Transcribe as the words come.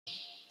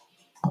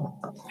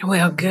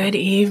Well, good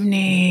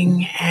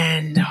evening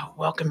and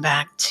welcome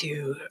back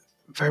to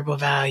Verbal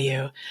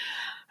Value,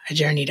 a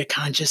journey to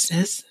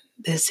consciousness.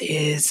 This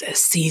is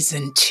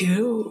season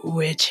 2,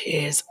 which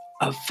is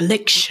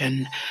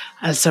Affliction,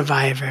 a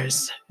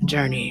survivor's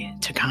journey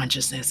to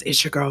consciousness.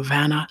 It's your girl,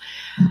 Vanna.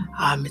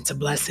 It's a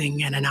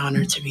blessing and an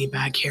honor to be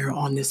back here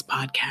on this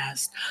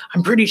podcast.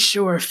 I'm pretty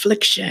sure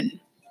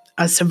affliction,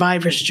 a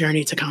survivor's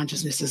journey to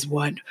consciousness, is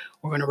what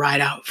we're going to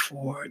ride out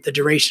for the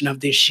duration of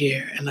this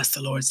year, unless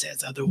the Lord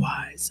says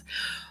otherwise.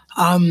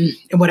 And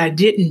what I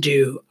didn't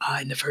do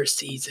in the first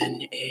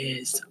season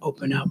is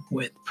open up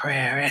with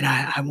prayer, and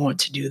I want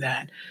to do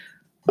that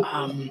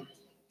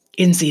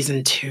in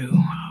season 2.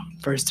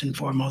 First and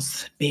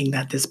foremost, being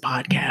that this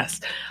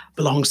podcast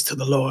belongs to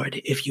the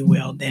Lord, if you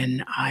will,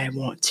 then I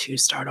want to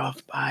start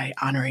off by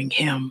honoring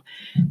Him,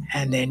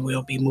 and then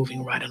we'll be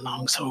moving right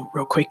along. So,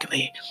 real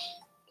quickly,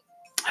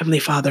 Heavenly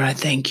Father, I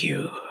thank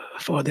you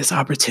for this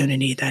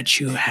opportunity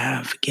that you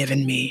have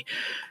given me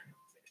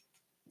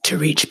to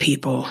reach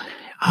people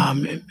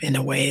in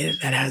a way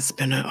that has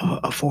been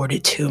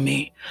afforded to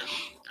me.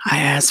 I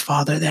ask,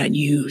 Father, that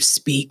you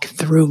speak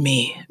through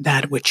me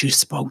that which you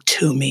spoke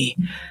to me,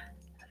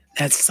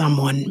 that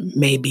someone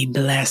may be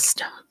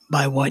blessed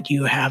by what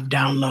you have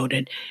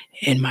downloaded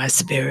in my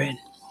spirit.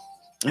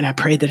 And I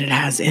pray that it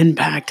has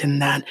impact,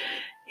 and that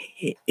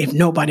if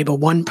nobody but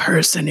one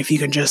person, if you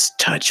can just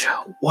touch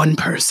one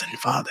person,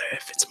 Father,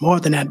 if it's more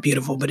than that,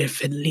 beautiful, but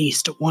if at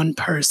least one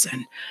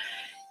person,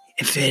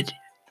 if it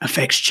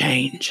affects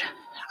change,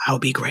 I'll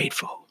be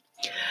grateful.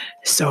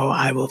 So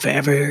I will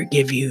forever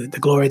give you the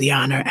glory, the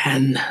honor,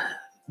 and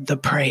the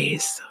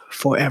praise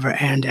forever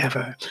and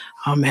ever.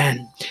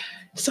 Amen.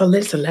 So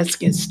listen, let's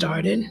get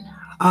started.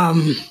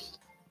 I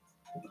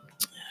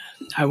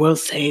will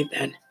say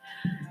that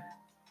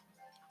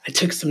I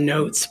took some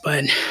notes,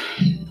 but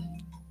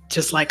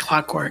just like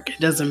clockwork, it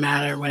doesn't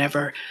matter.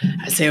 Whenever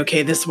I say,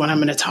 okay, this is what I'm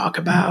going to talk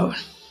about,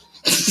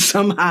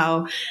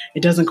 somehow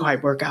it doesn't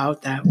quite work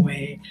out that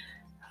way.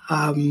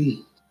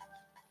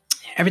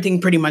 Everything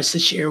pretty much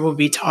this year we'll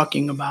be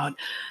talking about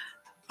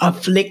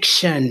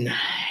affliction.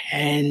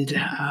 And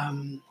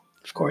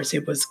of course,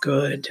 it was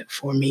good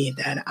for me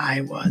that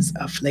I was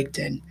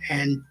afflicted.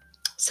 And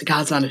it's the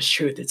God's honest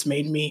truth. It's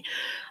made me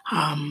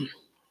a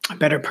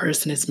better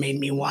person. It's made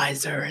me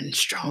wiser and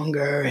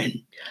stronger,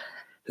 and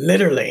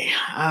literally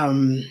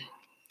a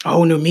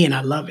whole new me, and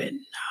I love it.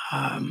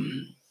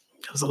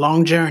 It was a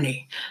long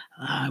journey.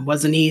 It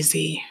wasn't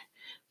easy,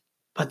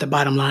 but the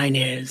bottom line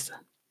is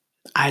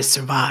I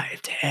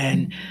survived.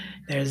 And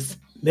there's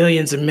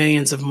millions and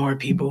millions of more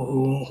people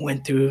who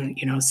went through,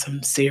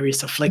 some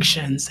serious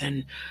afflictions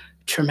and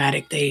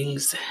traumatic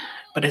things.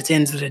 But at the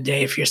end of the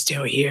day, if you're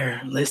still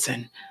here,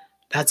 listen,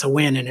 that's a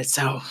win in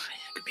itself,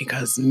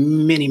 because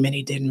many,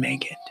 many didn't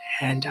make it.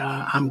 And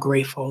I'm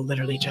grateful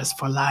literally just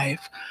for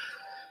life.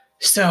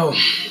 So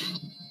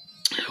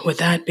with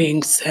that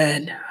being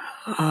said,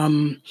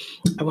 I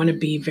want to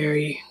be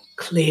very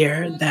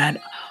clear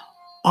that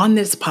on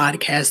this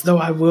podcast, though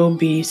I will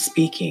be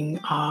speaking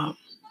out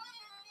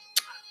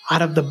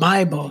of the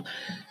Bible,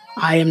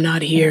 I am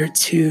not here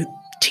to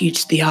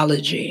teach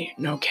theology,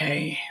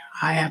 okay?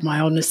 I have my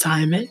own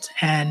assignment,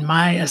 and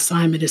my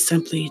assignment is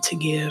simply to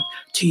give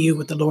to you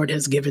what the Lord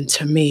has given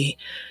to me,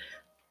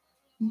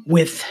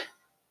 with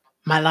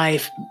my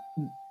life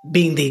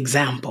being the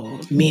example,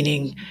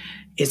 meaning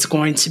it's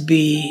going to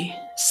be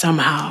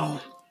somehow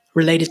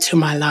related to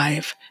my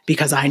life,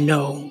 because I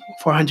know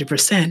for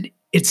 100%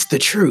 it's the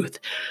truth.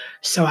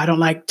 So I don't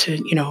like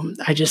to,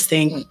 I just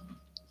think,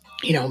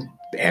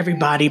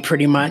 everybody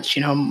pretty much,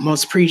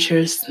 most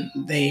preachers,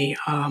 they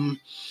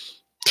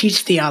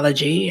teach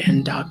theology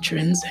and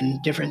doctrines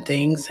and different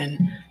things. And,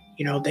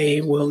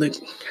 they will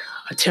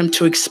attempt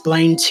to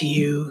explain to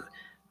you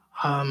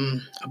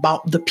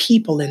about the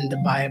people in the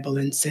Bible.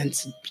 And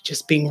since,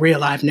 just being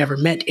real, I've never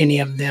met any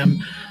of them,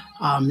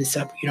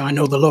 except, I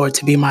know the Lord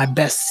to be my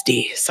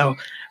bestie. So,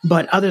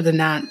 but other than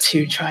that,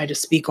 to try to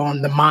speak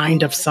on the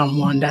mind of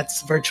someone,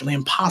 that's virtually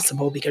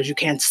impossible, because you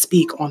can't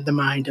speak on the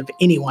mind of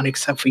anyone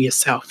except for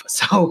yourself.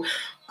 So,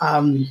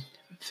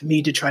 for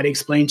me to try to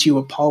explain to you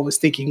what Paul was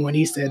thinking when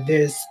he said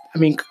this,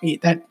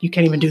 that you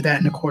can't even do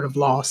that in a court of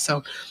law.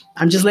 So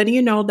I'm just letting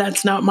you know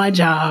that's not my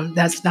job.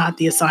 That's not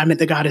the assignment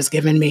that God has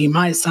given me.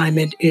 My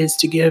assignment is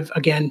to give,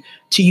 again,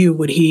 to you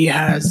what he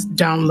has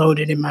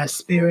downloaded in my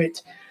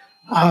spirit.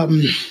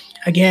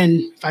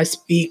 Again, if I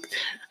speak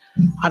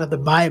out of the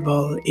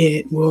Bible,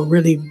 it will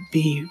really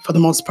be, for the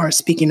most part,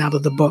 speaking out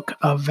of the book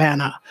of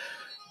Vanna.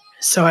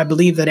 So I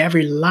believe that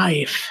every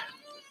life,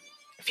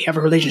 if you have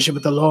a relationship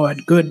with the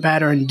Lord, good,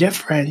 bad, or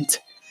indifferent,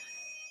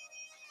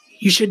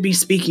 you should be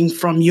speaking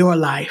from your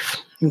life,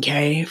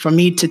 okay? For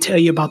me to tell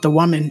you about the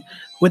woman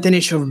with an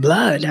issue of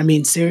blood,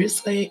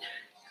 seriously?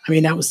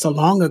 That was so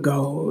long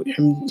ago.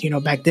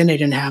 And, back then they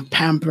didn't have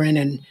pampering.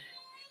 And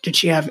did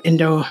she have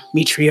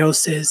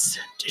endometriosis?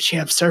 Did she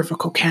have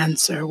cervical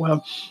cancer?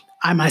 Well,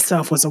 I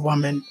myself was a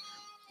woman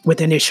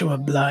with an issue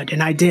of blood,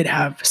 and I did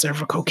have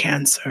cervical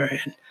cancer.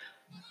 And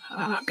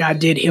God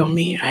did heal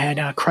me. I had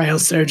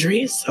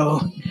cryosurgery,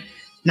 so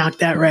knocked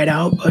that right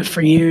out. But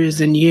for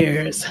years and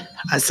years,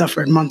 I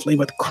suffered monthly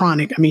with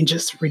chronic,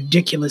 just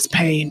ridiculous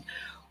pain.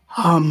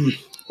 Um,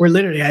 where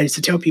literally I used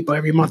to tell people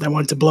every month I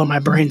wanted to blow my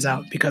brains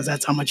out because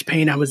that's how much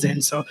pain I was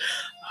in. So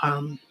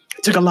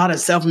it took a lot of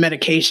self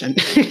medication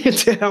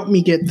to help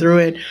me get through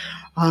it.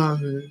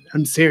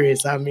 I'm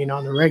serious. On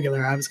the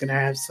regular, I was going to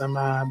have some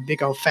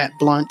big old fat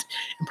blunt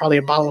and probably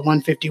a bottle of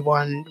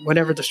 151,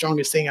 whatever the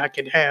strongest thing I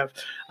could have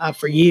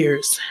for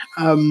years.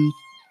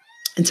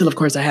 Until, of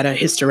course, I had a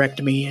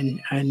hysterectomy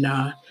in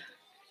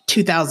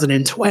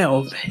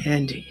 2012.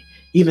 And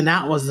even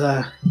that was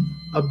a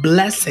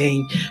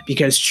blessing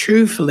because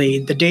truthfully,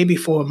 the day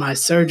before my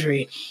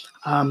surgery,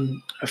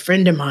 a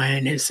friend of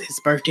mine, his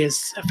birthday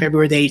is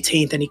February the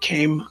 18th, and he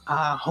came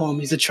home.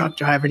 He's a truck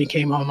driver, and he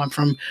came home. I'm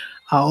from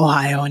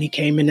Ohio, and he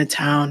came into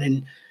town,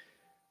 and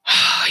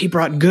he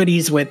brought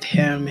goodies with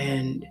him.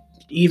 And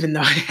even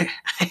though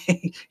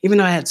even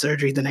though I had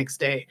surgery the next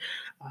day,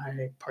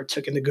 I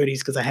partook in the goodies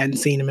because I hadn't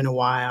seen him in a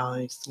while.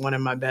 He's one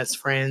of my best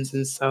friends,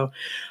 and so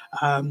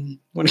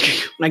when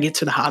I get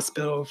to the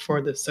hospital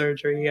for the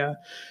surgery,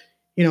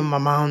 my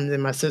mom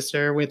and my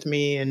sister are with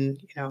me,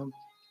 and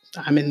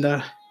I'm in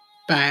the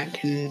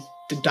back, and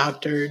the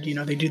doctor,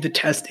 they do the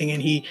testing,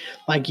 and he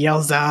like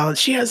yells out,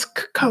 "She has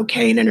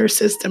cocaine in her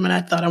system." And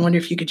I thought, I wonder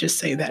if you could just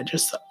say that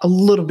just a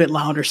little bit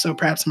louder, so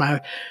perhaps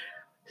my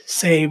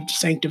saved,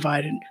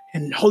 sanctified,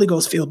 and Holy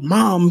Ghost filled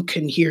mom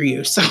can hear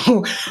you.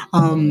 So,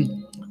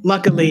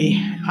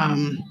 luckily,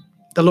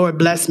 the Lord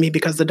blessed me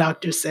because the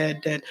doctor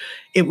said that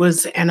it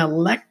was an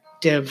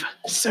elective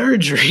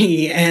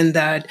surgery and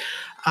that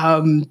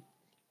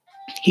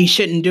he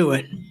shouldn't do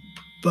it.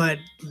 But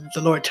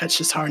the Lord touched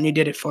his heart and he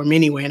did it for me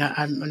anyway. And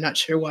I'm not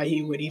sure why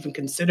he would even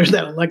consider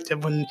that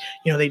elective when,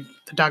 the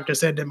doctor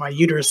said that my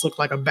uterus looked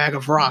like a bag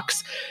of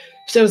rocks.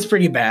 So it was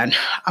pretty bad.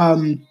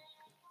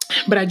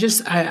 But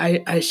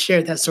I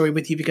shared that story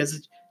with you because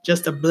it's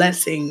just a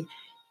blessing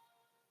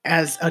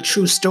as a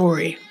true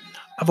story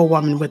of a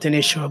woman with an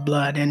issue of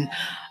blood. And,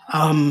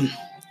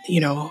 you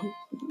know,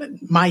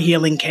 my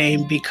healing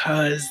came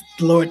because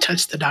the Lord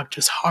touched the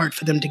doctor's heart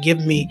for them to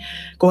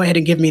go ahead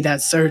and give me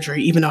that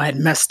surgery, even though I had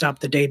messed up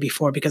the day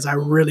before because I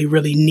really,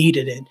 really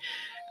needed it.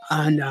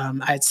 And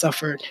I had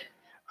suffered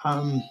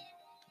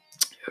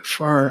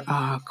for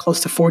close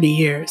to 40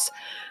 years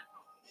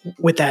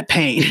with that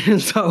pain.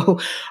 So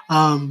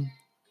I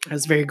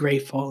was very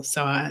grateful.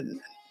 So I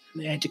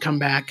had to come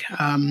back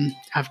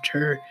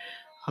after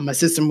my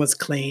system was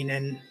clean,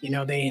 and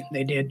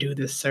they did do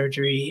this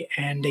surgery,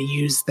 and they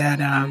used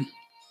that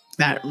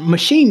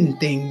machine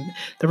thing,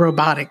 the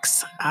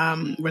robotics,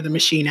 where the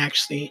machine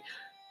actually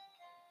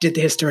did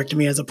the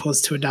hysterectomy as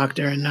opposed to a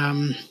doctor,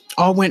 and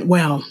all went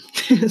well.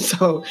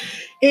 So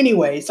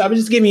anyway, so I was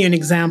just giving you an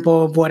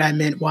example of what I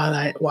meant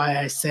why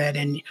I said,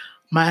 and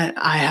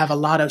I have a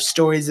lot of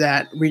stories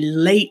that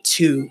relate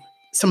to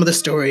some of the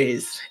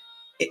stories,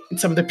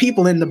 some of the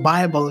people in the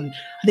Bible, and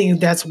I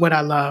think that's what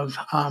I love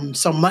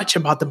so much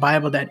about the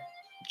Bible, that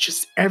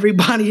just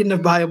everybody in the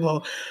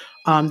Bible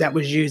that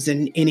was used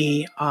in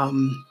any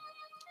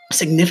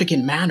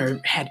significant manner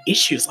had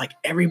issues. Like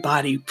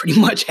everybody pretty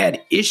much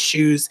had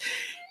issues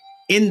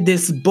in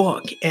this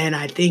book. And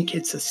I think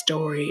it's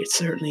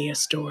certainly a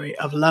story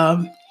of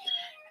love.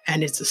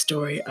 And it's a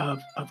story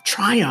of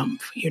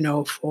triumph,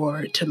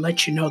 to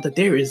let you know that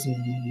there is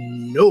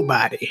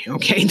nobody,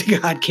 okay,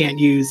 that God can't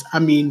use. I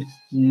mean,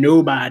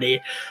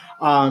 nobody.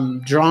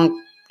 Drunk,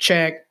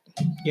 check,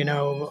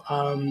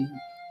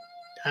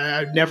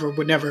 I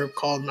would never have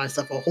called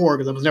myself a whore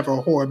because I was never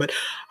a whore, but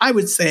I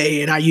would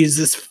say, and I use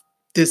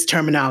this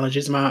terminology,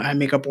 I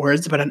make up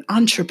words, but an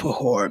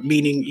entrepreneur,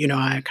 meaning,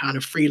 I kind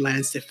of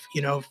freelanced if,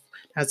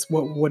 that's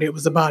what it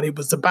was about. It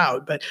was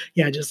about, but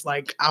yeah, just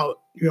like out,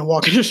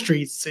 walking the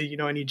streets, so,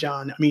 any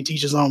John,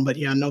 teach his own, but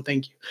yeah, no,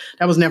 thank you.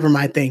 That was never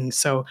my thing.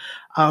 So,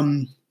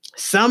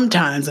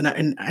 sometimes,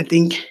 and I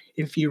think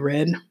if you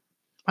read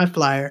my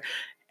flyer,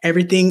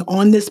 everything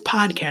on this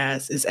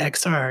podcast is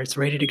XR. It's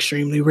rated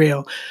extremely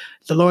real.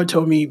 The Lord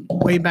told me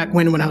way back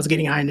when I was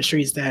getting high in the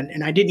streets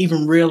and I didn't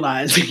even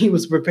realize he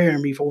was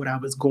preparing me for what I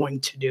was going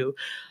to do.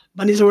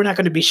 But he said, we're not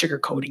going to be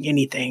sugarcoating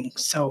anything.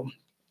 So,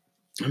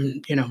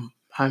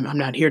 I'm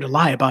not here to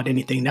lie about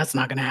anything. That's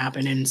not going to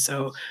happen. And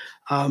so,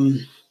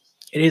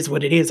 it is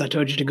what it is. I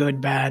told you the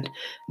good, bad,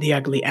 the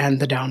ugly, and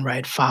the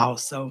downright foul.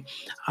 So,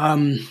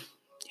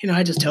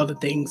 I just tell the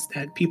things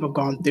that people have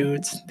gone through.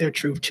 It's their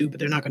truth too, but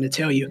they're not going to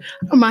tell you.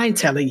 I don't mind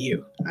telling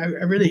you. I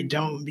really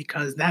don't,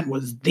 because that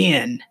was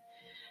then,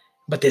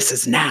 but this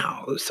is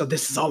now. So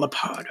this is all a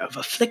part of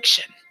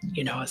affliction,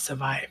 a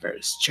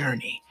survivor's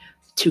journey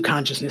to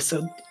consciousness.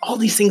 So all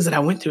these things that I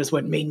went through is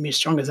what made me as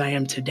strong as I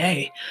am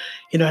today.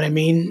 You know what I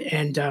mean?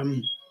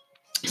 And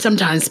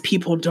sometimes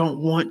people don't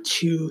want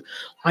to,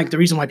 like the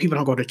reason why people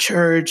don't go to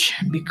church,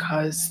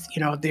 because,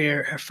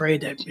 they're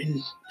afraid that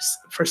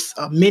for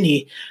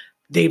many,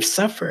 they've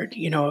suffered,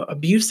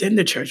 abuse in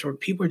the church where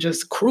people are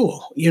just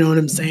cruel, you know what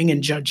I'm saying,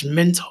 and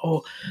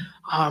judgmental.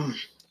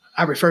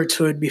 I referred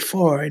to it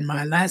before in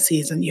my last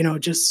season,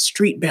 just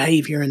street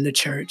behavior in the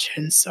church.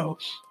 And so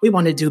we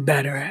want to do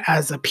better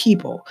as a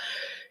people.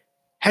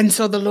 And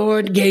so the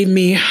Lord gave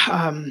me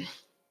an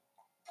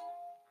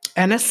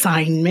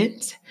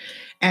assignment.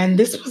 And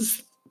this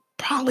was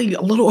probably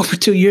a little over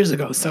 2 years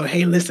ago. So,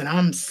 hey, listen,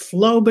 I'm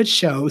slow but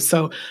sure.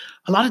 So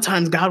a lot of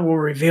times God will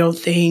reveal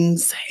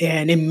things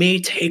and it may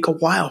take a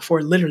while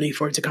for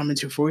it to come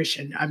into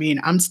fruition. I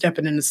mean, I'm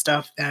stepping into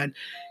stuff that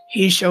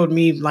he showed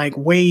me like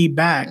way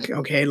back,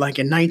 okay, like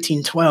in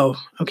 1912.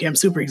 Okay, I'm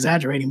super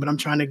exaggerating, but I'm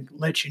trying to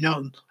let you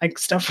know, like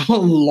stuff from a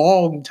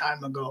long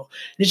time ago.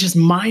 It's just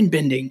mind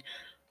bending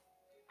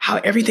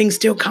how everything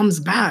still comes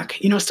back,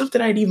 stuff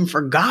that I'd even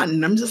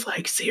forgotten. I'm just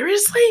like,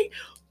 seriously?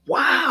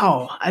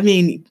 Wow. I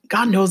mean,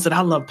 God knows that I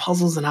love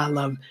puzzles and I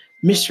love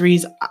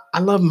mysteries.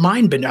 I love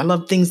mind bender. I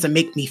love things that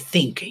make me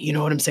think. You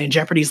know what I'm saying?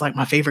 Jeopardy is like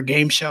my favorite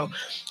game show.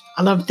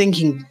 I love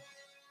thinking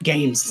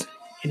games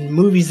and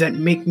movies that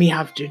make me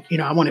have to,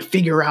 I want to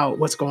figure out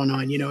what's going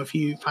on.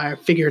 If I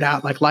figure it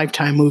out, like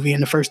Lifetime movie in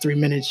the first 3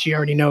 minutes, you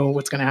already know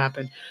what's going to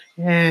happen.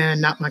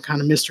 And not my kind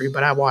of mystery,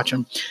 but I watch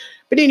them.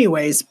 But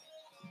anyways,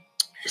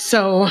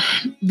 so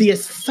the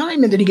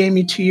assignment that he gave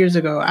me 2 years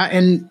ago,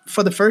 and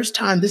for the first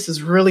time, this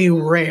is really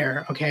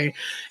rare, okay?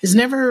 It's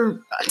never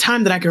a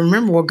time that I can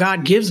remember where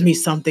God gives me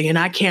something and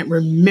I can't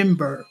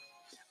remember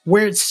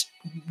where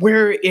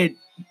it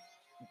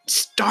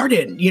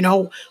started,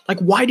 like,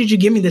 why did you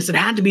give me this? It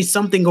had to be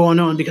something going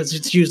on because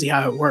it's usually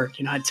how it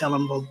worked. I tell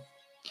him, well,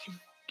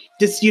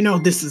 this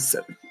is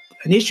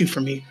an issue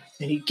for me.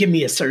 And he'd give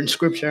me a certain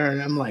scripture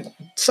and I'm like,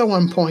 so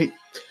on point.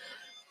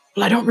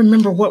 Well, I don't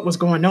remember what was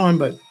going on,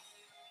 but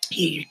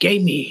he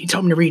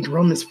told me to read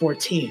Romans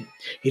 14.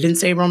 He didn't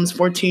say Romans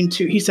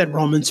 14:2. He said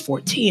Romans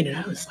 14. And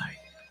I was like,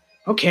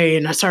 okay.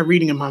 And I started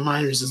reading and my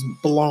mind was just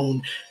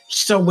blown.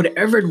 So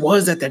whatever it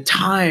was at the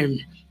time,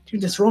 dude,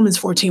 this Romans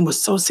 14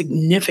 was so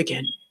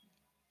significant.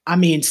 I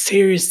mean,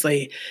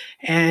 seriously.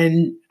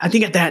 And I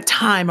think at that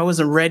time I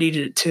wasn't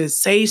ready to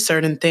say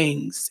certain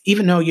things,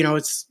 even though,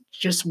 it's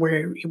just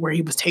where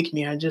he was taking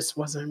me. I just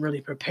wasn't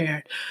really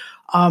prepared.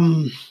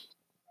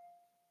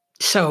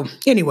 So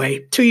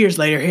anyway, 2 years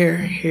later,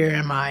 here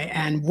am I.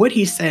 And what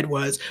he said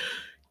was,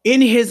 in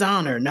his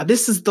honor, now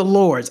this is the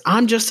Lord's,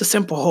 I'm just a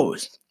simple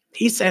host.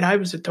 He said I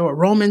was to throw a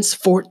Romans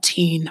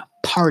 14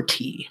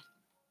 party.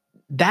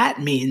 That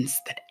means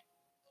that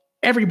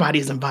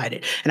everybody's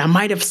invited. And I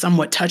might have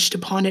somewhat touched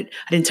upon it.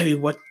 I didn't tell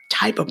you I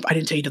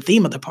didn't tell you the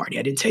theme of the party.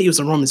 I didn't tell you it was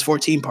a Romans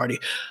 14 party.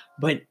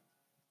 But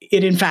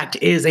it in fact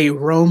is a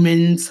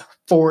Romans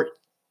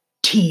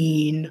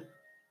 14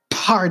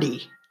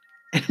 party.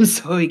 And I'm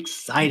so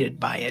excited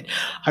by it.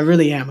 I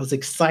really am. I was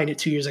excited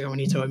 2 years ago when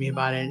he told me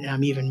about it. And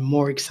I'm even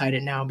more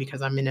excited now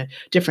because I'm in a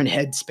different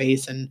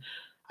headspace and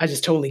I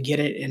just totally get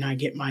it. And I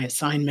get my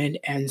assignment.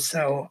 And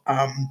so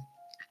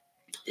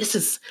you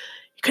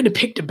could have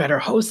picked a better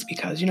host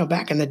because,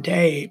 back in the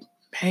day,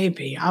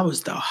 baby, I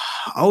was the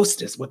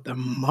hostess with the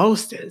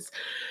mostest.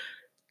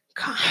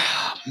 God,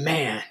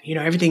 man,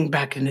 everything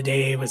back in the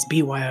day was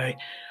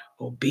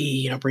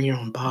B.Y.O.B, bring your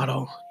own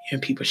bottle. And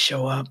people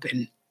show up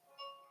and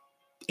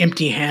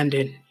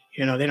empty-handed.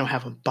 They don't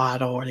have a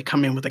bottle or they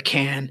come in with a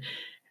can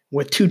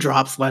with 2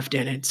 drops left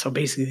in it. So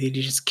basically they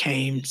just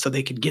came so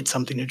they could get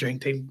something to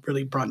drink. They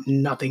really brought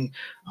nothing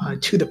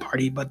to the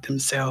party but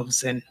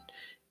themselves and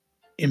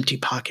empty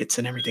pockets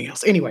and everything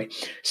else. Anyway,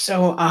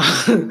 so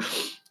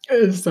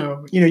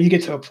you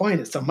get to a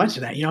point of so much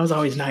of that. I was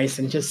always nice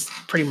and just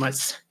pretty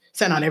much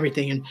sent on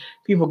everything. And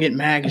people get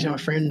mad because, my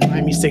friend buy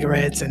me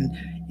cigarettes and,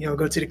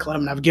 go to the club.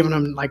 And I've given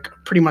them, like,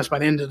 pretty much by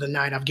the end of the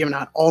night, I've given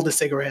out all the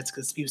cigarettes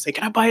because people say,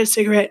 can I buy a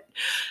cigarette?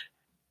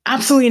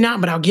 Absolutely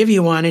not, but I'll give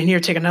you one. And here,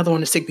 take another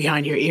one to stick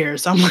behind your ear.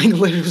 So I'm like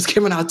literally just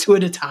giving out 2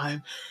 at a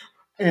time.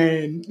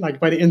 And like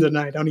by the end of the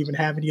night, I don't even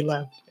have any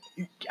left.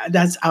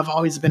 I've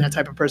always been that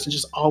type of person,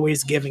 just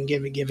always giving,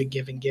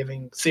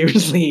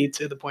 seriously,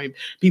 to the point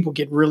people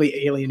get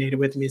really alienated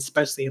with me,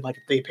 especially like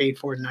if they paid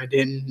for it and I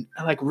didn't.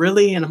 I'm like,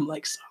 really? And I'm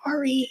like,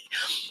 sorry.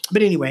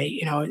 But anyway,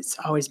 it's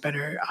always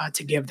better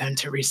to give than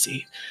to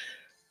receive.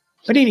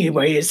 But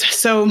anyways,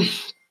 so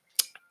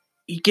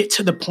you get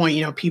to the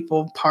point,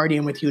 people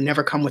partying with you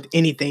never come with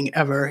anything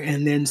ever.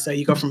 And then so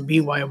you go from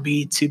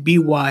BYOB to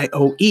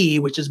BYOE,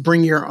 which is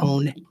bring your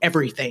own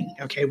everything.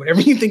 Okay,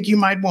 whatever you think you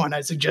might want,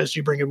 I suggest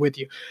you bring it with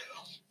you.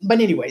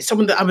 But anyway,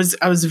 I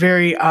was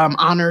very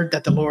honored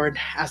that the Lord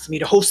asked me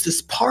to host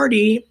this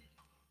party.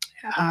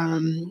 I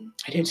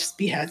didn't just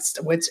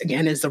which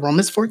again is the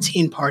Romans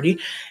 14 party.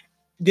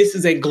 This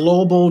is a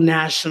global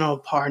national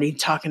party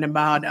talking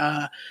about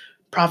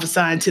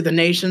prophesying to the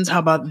nations. How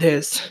about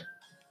this?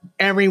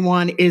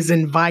 Everyone is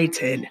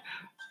invited.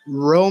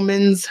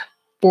 Romans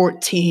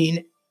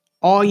 14.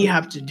 All you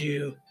have to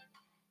do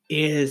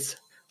is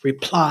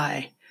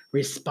reply,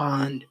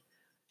 respond,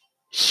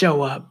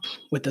 show up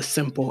with a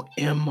simple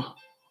M.Y.O.B.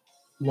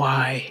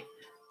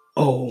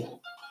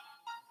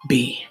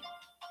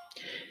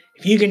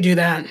 If you can do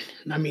that,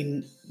 I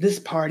mean, this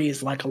party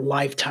is like a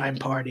lifetime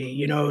party.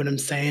 You know what I'm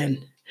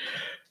saying?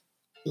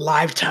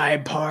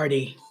 Lifetime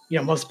party.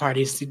 most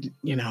parties,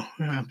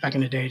 back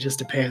in the day, it just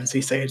depends.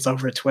 They say it's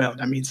over at 12.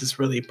 That means it's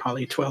really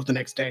probably 12 the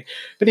next day.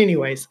 But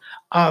anyways,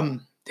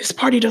 this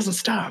party doesn't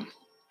stop.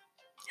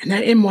 And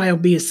that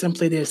M.Y.O.B is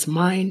simply this: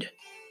 mind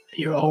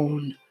your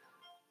own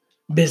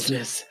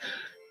business.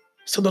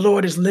 So the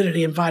Lord is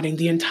literally inviting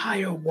the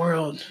entire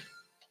world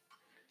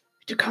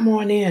to come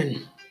on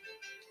in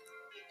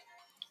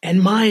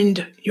and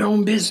mind your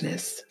own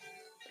business.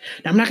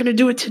 Now, I'm not going to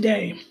do it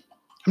today.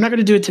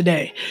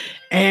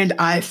 And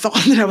I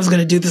thought that I was going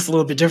to do this a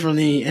little bit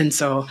differently. And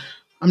so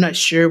I'm not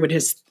sure what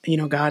his,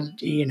 God,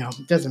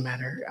 doesn't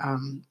matter.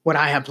 What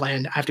I have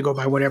planned, I have to go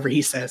by whatever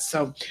he says.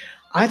 So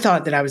I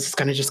thought that I was just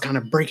going to just kind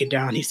of break it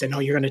down. He said, no,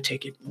 you're going to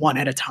take it one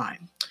at a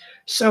time.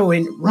 So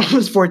in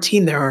Romans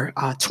 14, there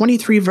are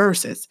 23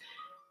 verses.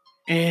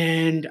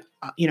 And,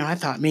 I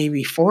thought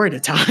maybe 4 at a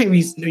time.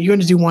 You're going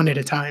to do one at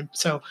a time.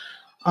 So,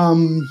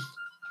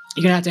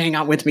 you're gonna have to hang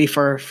out with me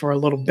for a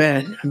little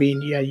bit. I mean,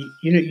 yeah,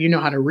 you know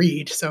how to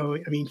read, so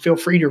I mean, feel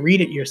free to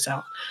read it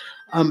yourself.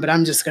 But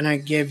I'm just gonna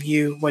give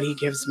you what he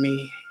gives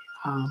me,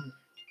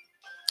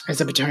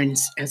 as it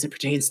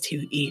pertains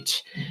to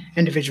each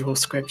individual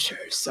scripture.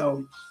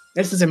 So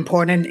this is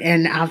important.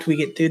 And after we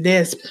get through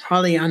this,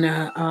 probably on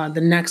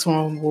the next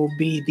one will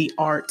be the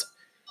art,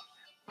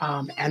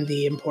 and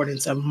the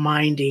importance of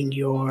minding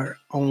your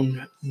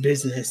own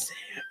business.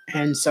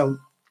 And so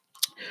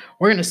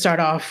we're gonna start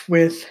off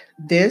with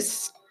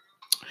this.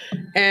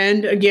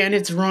 And again,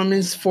 it's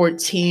Romans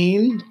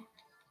 14.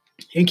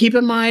 And keep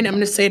in mind, I'm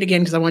going to say it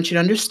again because I want you to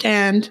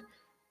understand,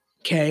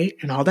 okay?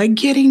 And all that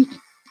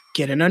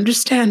get an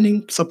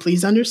understanding. So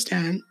please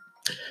understand.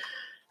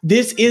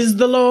 This is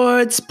the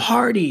Lord's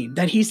party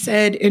that he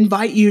said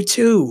invite you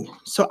to.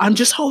 So I'm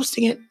just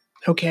hosting it,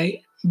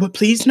 okay? But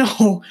please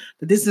know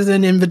that this is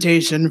an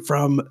invitation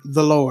from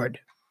the Lord,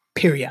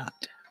 period.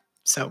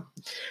 So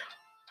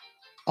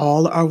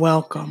all are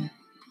welcome,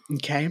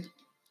 okay?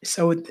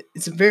 So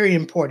it's very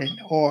important,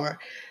 or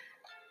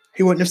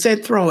he wouldn't have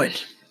said throw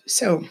it.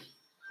 So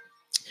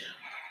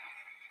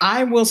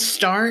I will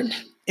start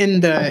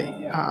in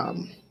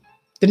the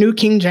New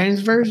King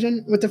James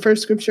Version with the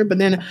first scripture, but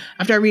then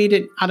after I read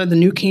it out of the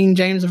New King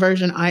James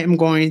Version, I am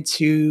going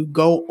to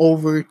go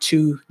over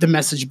to the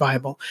Message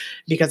Bible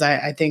because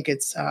I think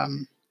it's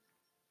an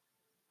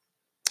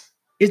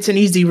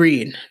easy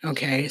read.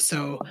 Okay,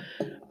 so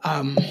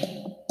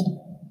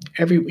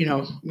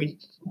we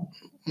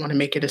want to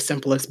make it as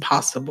simple as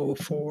possible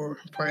for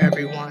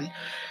everyone.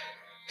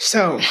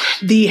 So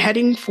the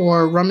heading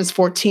for Romans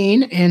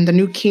 14 in the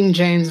New King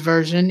James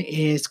Version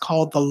is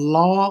called the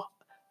Law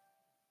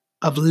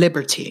of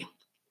Liberty.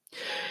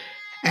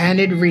 And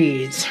it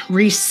reads,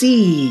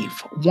 receive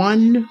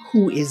one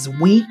who is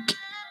weak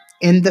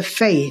in the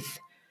faith,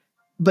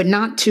 but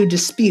not to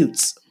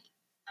disputes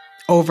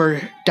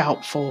over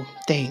doubtful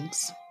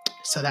things.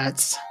 So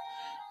that's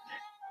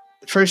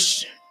the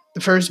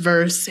first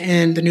verse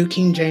in the New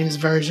King James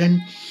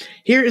Version.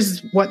 Here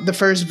is what the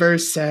first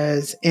verse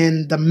says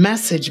in the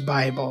Message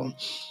Bible.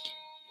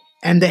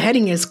 And the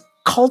heading is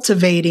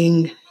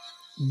cultivating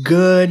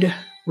good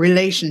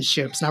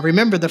relationships. Now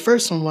remember, the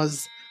first one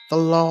was the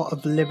law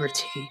of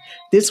liberty.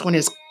 This one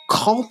is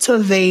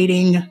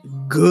cultivating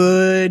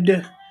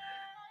good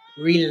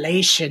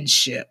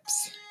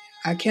relationships.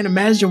 I can't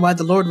imagine why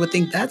the Lord would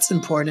think that's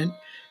important.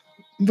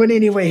 But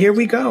anyway, here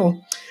we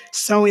go.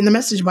 So in the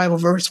Message Bible,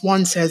 verse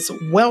 1 says,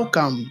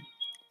 welcome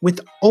with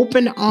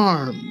open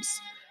arms,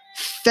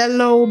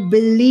 fellow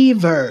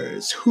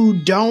believers who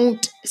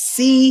don't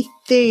see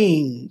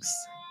things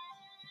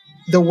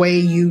the way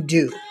you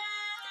do.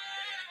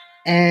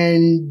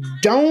 And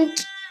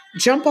don't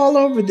jump all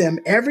over them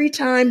every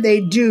time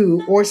they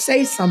do or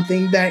say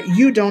something that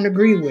you don't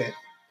agree with.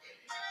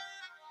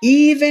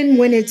 Even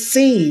when it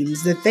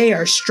seems that they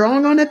are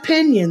strong on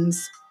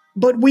opinions,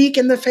 but weak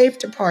in the faith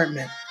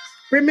department.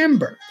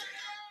 Remember,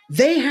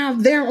 they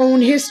have their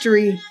own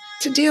history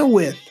to deal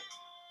with.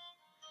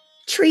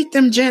 Treat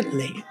them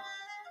gently.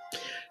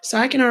 So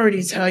I can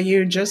already tell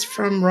you just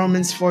from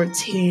Romans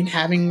 14,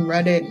 having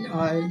read it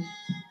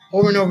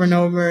over and over and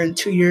over, and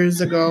 2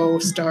 years ago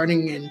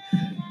starting,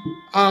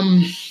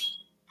 and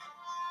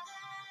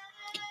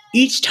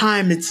each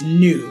time it's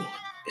new.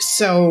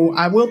 So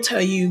I will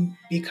tell you,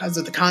 because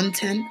of the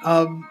content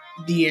of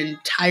the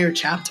entire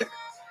chapter,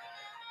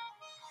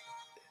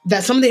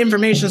 that some of the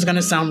information is going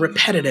to sound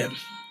repetitive,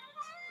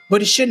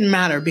 but it shouldn't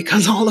matter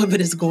because all of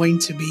it is going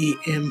to be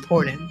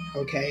important.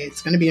 Okay,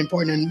 it's going to be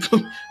important.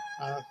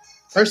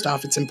 First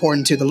off, it's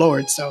important to the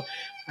Lord. So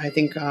I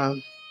think,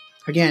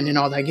 again, in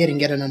all that get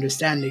an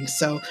understanding.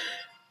 So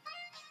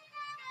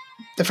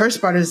the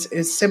first part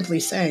is simply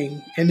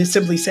saying, and it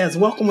simply says,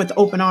 welcome with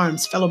open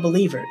arms, fellow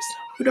believers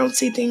who don't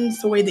see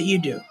things the way that you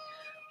do.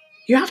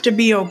 You have to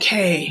be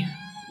okay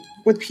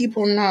with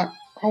people not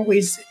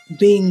always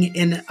being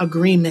in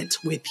agreement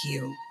with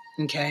you,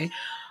 okay?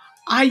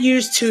 I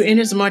used to, in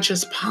as much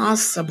as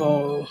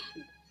possible,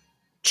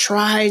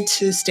 try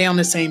to stay on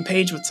the same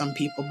page with some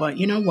people, but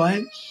you know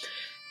what?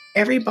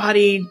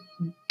 Everybody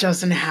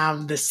doesn't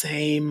have the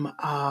same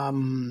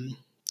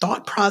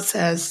thought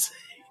process.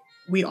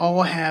 we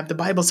all have, the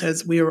Bible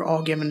says we are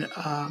all given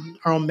our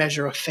own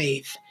measure of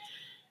faith,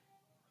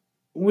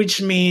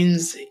 which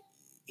means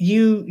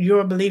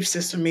your belief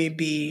system may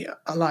be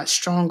a lot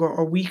stronger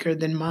or weaker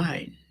than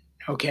mine.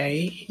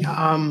 Okay.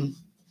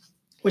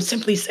 Which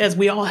simply says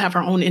we all have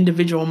our own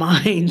individual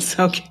minds.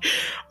 Okay.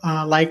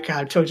 Like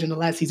I told you in the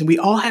last season, we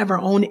all have our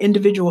own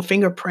individual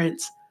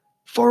fingerprints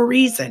for a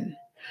reason.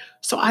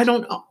 So I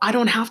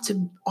don't have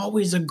to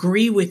always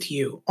agree with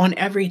you on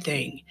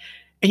everything.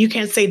 And you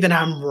can't say that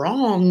I'm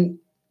wrong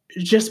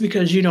just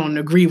because you don't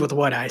agree with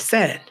what I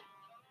said.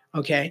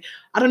 Okay.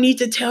 I don't need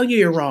to tell you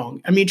you're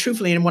wrong. I mean,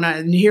 truthfully, and when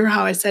I hear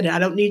how I said it, I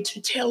don't need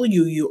to tell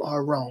you you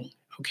are wrong.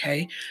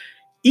 Okay.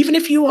 Even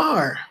if you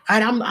are,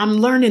 and I'm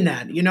learning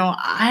that,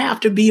 I have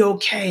to be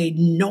okay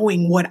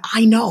knowing what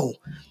I know.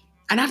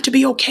 And I have to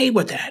be okay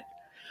with that.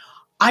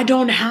 I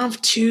don't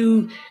have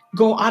to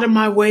go out of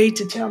my way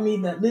to tell me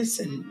that,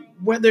 listen,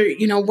 whether,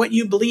 what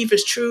you believe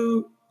is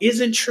true,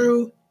 isn't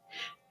true,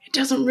 it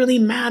doesn't really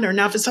matter.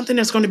 Now, if it's something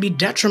that's going to be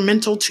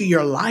detrimental to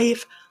your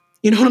life,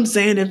 you know what I'm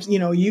saying? If,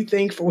 you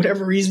think for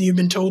whatever reason you've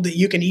been told that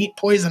you can eat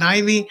poison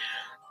ivy,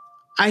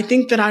 I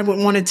think that I would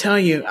want to tell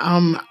you,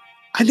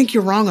 I think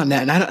you're wrong on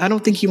that. And I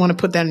don't think you want to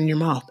put that in your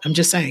mouth. I'm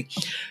just saying.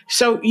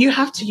 So you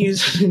have to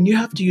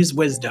use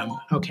wisdom.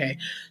 Okay.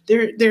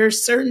 There are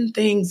certain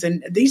things,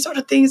 and these are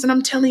the things that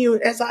I'm telling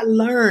you as I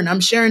learn.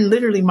 I'm sharing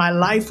literally my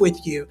life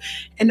with you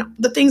and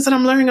the things that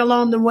I'm learning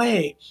along the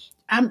way.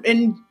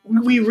 And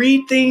we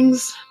read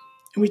things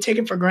and we take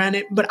it for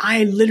granted, but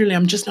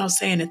I'm just now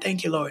saying it.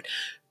 Thank you, Lord.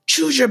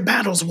 Choose your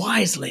battles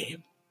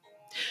wisely.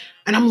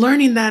 And I'm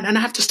learning that, and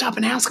I have to stop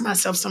and ask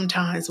myself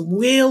sometimes,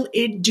 will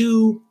it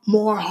do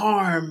more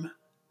harm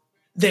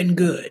than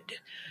good?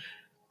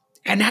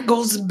 And that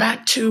goes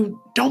back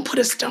to, don't put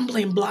a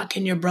stumbling block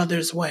in your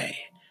brother's way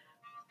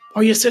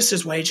or your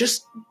sister's way.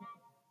 Just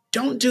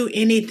don't do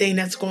anything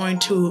that's going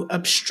to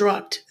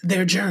obstruct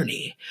their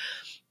journey.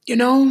 I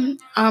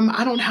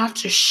don't have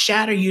to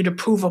shatter you to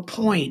prove a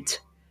point.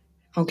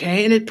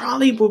 Okay. And it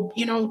probably will,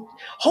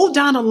 hold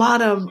down a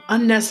lot of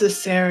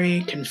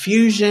unnecessary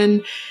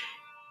confusion.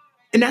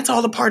 And that's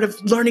all a part of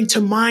learning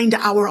to mind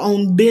our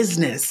own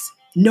business,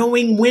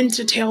 knowing when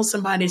to tell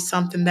somebody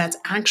something that's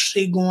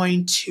actually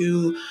going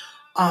to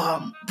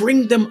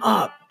bring them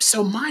up.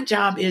 So my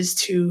job is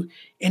to,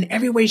 in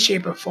every way,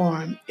 shape, or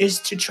form, is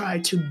to try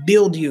to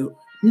build you,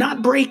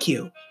 not break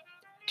you.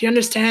 Do you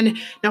understand?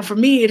 Now, for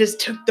me, it has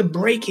took the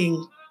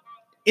breaking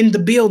in the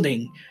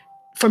building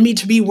for me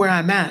to be where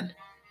I'm at.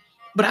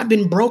 But I've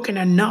been broken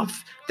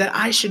enough that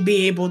I should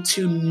be able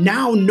to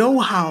now know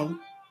how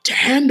to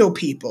handle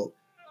people.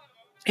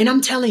 And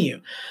I'm telling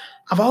you,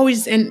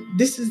 and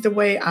this is the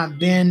way I've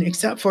been,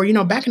 except for,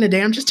 back in the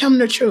day, I'm just telling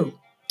the truth.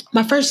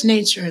 My first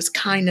nature is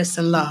kindness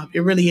and love.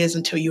 It really is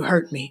until you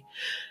hurt me.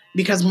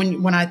 Because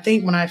when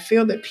I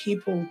feel that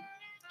people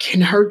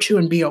can hurt you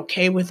and be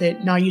okay with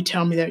it, now you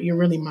tell me that you're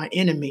really my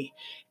enemy.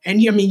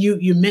 And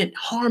you meant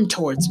harm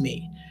towards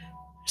me.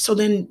 So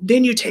then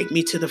you take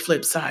me to the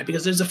flip side,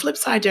 because there's a flip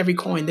side to every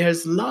coin.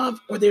 There's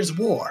love or there's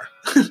war.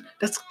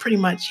 That's pretty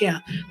much, yeah.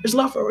 There's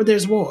love or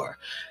there's war.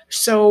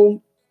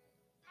 So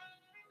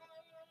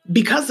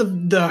because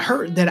of the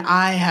hurt that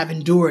I have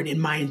endured in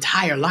my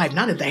entire life,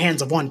 not at the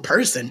hands of one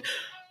person,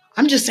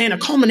 I'm just saying a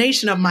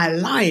culmination of my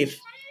life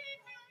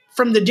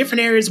from the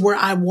different areas where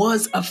I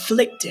was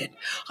afflicted.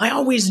 I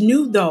always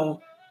knew,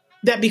 though,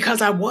 that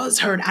because I was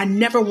hurt, I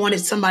never wanted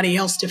somebody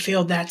else to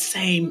feel that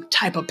same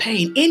type of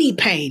pain, any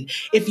pain.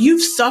 If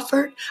you've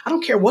suffered, I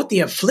don't care what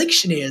the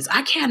affliction is,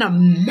 I can't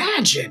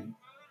imagine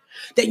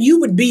that you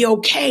would be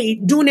okay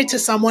doing it to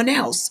someone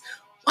else.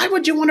 Why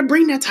would you want to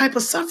bring that type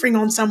of suffering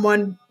on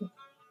someone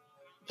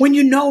when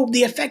you know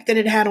the effect that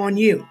it had on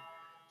you?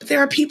 But there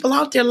are people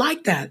out there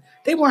like that.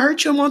 They will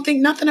hurt you and won't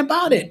think nothing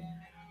about it.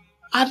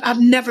 I've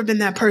never been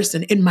that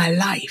person in my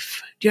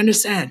life. Do you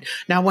understand?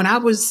 Now, when I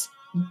was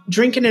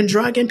drinking and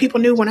drugging,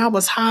 people knew when I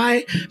was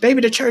high, baby,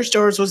 the church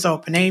doors was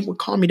open. They would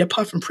call me the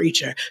puffin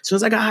preacher. As soon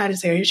as I got high, they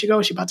say, here she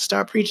goes, she about to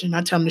start preaching. And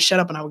I tell them to shut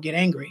up, and I would get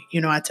angry.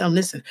 I tell them,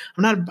 listen,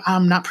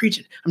 I'm not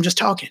preaching. I'm just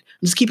talking.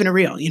 I'm just keeping it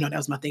real. That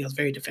was my thing. I was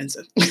very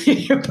defensive,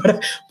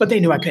 but they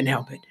knew I couldn't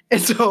help it.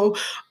 And so,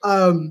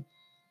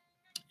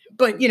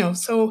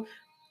 so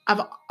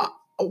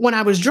when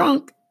I was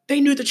drunk, they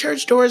knew the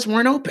church doors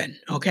weren't open.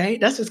 Okay.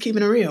 That's just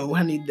keeping it real.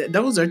 I mean,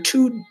 those are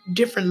two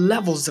different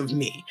levels of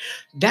me.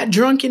 That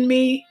drunk in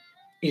me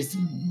is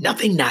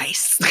nothing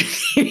nice.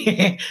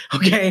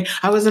 Okay.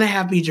 I wasn't a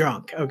happy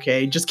drunk.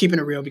 Okay. Just keeping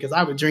it real, because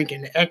I would drink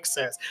in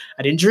excess.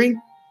 I didn't drink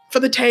for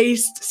the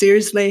taste.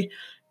 Seriously.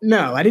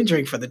 No, I didn't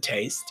drink for the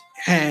taste.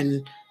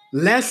 And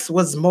less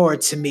was more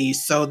to me.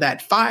 So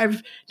that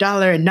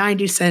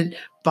 $5.90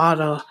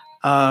 bottle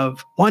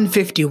of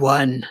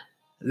 151,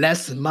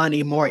 less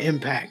money, more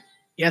impact.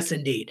 Yes,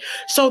 indeed.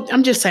 So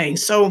I'm just saying,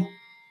 so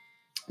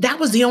that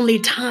was the only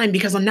time,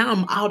 because now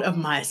I'm out of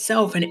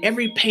myself, and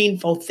every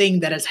painful thing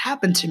that has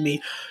happened to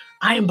me,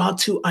 I am about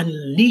to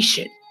unleash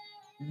it.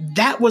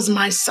 That was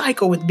my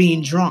cycle with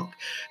being drunk.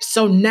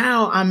 So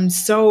now I'm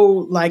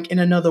so like in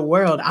another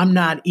world. I'm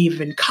not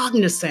even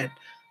cognizant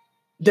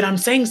that I'm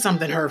saying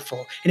something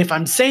hurtful. And if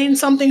I'm saying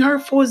something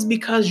hurtful, it's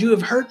because you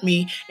have hurt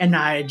me and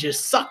I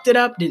just sucked it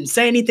up, didn't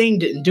say anything,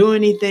 didn't do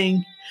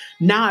anything.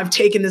 Now I've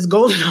taken this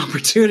golden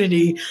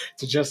opportunity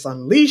to just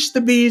unleash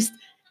the beast,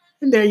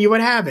 and there you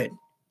would have it.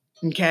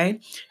 Okay.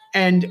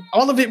 And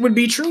all of it would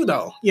be true,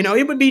 though.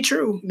 It would be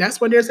true.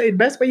 That's what they're saying. The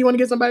best way you want to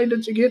get somebody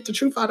to get the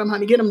truth out of them,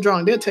 honey, get them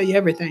drunk. They'll tell you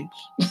everything.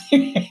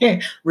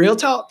 Real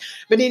talk.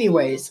 But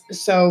anyways,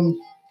 so,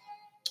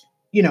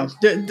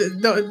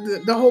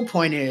 the whole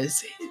point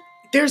is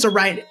there's a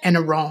right and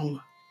a wrong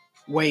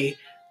way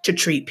to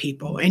treat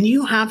people. And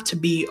you have to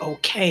be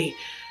okay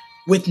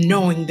with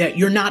knowing that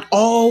you're not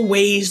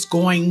always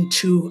going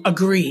to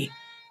agree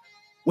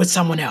with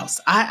someone else.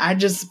 I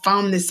just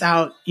found this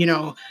out,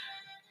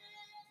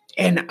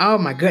 and oh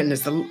my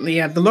goodness, the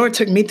Lord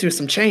took me through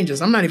some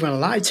changes. I'm not even going to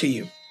lie to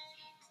you.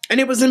 And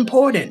it was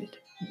important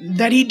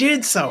that he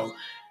did so.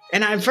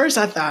 And at first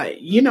I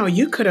thought,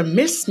 you could have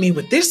missed me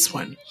with this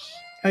one.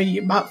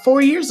 About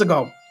 4 years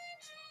ago,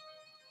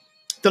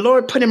 the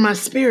Lord put in my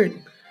spirit,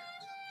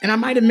 and I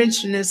might have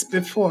mentioned this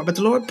before, but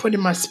the Lord put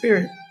in my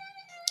spirit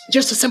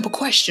just a simple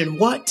question.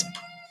 What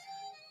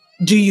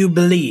do you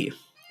believe?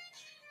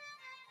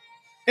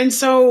 And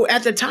so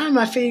at the time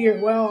I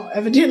figured, well,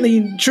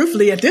 evidently,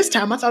 truthfully, at this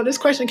time, I thought this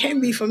question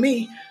can't be for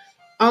me.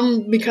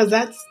 Because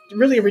that's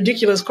really a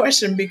ridiculous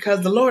question,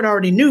 because the Lord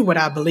already knew what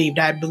I believed.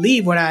 I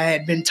believed what I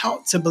had been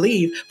taught to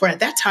believe for, at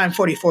that time,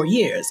 44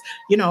 years.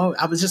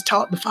 I was just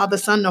taught the Father,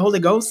 Son, the Holy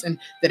Ghost, and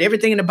that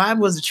everything in the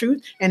Bible was the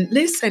truth. And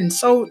listen,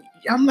 so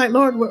I'm like,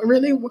 Lord,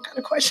 really, what kind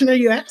of question are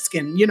you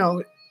asking?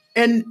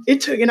 And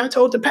I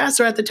told the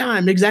pastor at the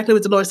time exactly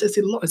what the Lord said.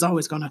 See, the Lord is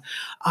always going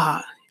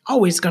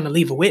to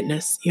leave a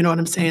witness. You know what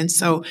I'm saying?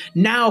 So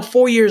now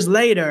 4 years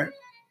later,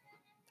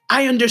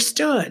 I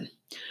understood.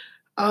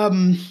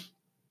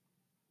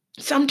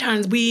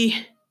 Sometimes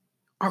we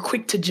are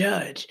quick to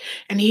judge,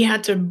 and he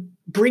had to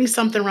bring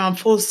something around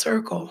full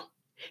circle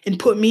and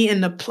put me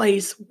in the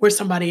place where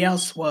somebody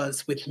else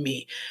was with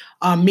me.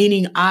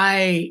 Meaning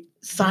I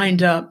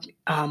signed up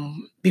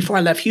before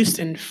I left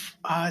Houston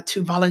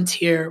to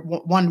volunteer,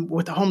 one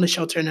with the homeless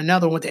shelter and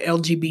another with the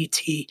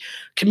LGBT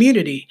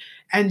community.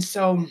 And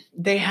so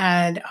they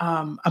had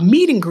a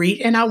meet and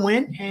greet, and I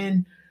went,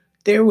 and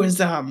there was,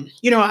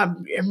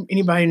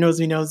 anybody who knows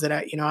me knows that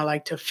I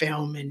like to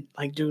film and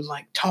like do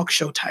like talk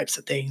show types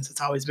of things. It's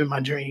always been my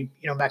dream,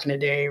 back in the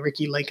day,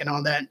 Ricky Lake and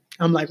all that.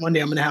 I'm like, one day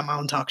I'm going to have my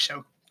own talk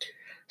show.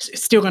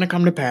 It's still going to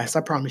come to pass.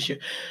 I promise you.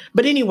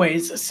 But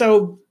anyways,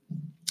 so,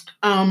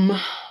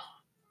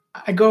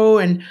 I go,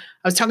 and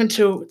I was talking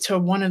to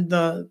one of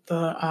it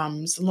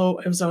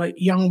was a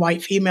young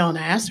white female, and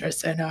I asked her, I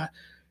said,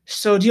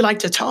 so do you like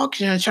to talk?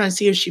 Trying to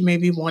see if she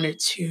maybe wanted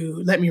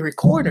to let me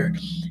record her.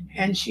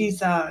 And she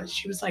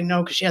was like,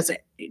 no, because she has,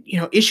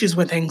 issues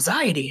with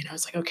anxiety. And I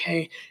was like,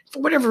 okay,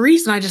 for whatever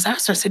reason, I just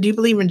asked her, I said, do you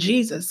believe in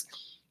Jesus?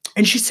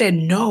 And she said,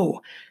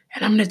 no.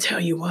 And I'm going to tell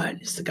you what,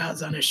 it's the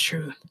God's honest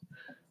truth.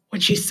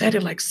 When she said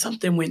it, like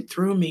something went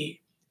through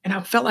me, and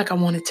I felt like I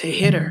wanted to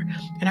hit her.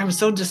 And I was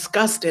so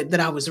disgusted that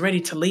I was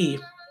ready to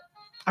leave.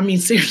 I mean,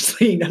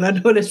 seriously, and I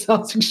know that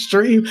sounds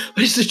extreme,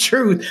 but it's the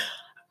truth.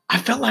 I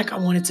felt like I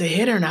wanted to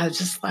hit her, and I was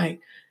just like,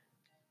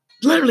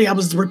 literally, I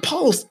was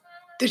repulsed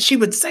that she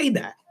would say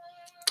that.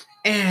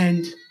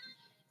 And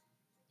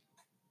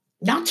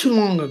not too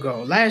long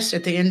ago,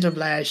 at the end of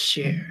last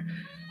year,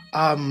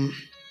 I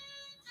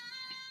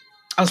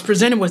was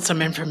presented with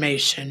some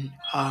information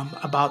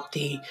about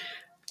the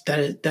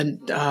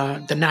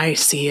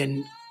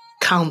Nicene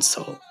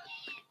Council,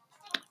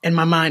 and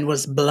my mind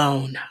was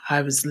blown.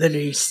 I was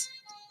literally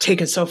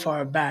taken so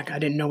far aback, I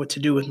didn't know what to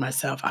do with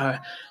myself.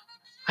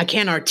 I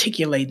can't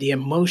articulate the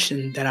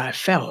emotion that I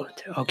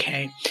felt,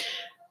 okay?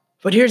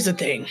 But here's the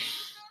thing.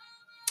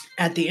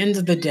 At the end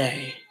of the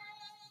day,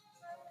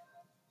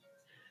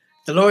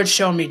 the Lord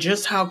showed me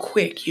just how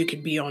quick you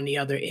could be on the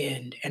other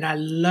end. And I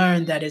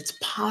learned that it's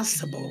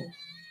possible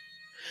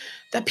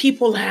that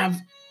people have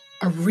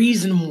a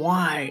reason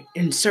why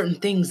in certain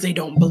things they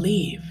don't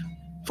believe,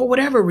 for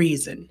whatever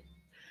reason.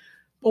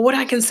 But what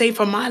I can say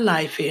for my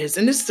life is,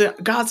 and this is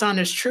God's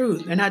honest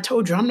truth, and I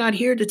told you, I'm not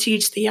here to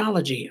teach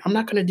theology. I'm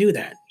not going to do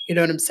that. You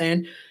know what I'm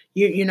saying?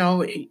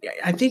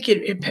 I think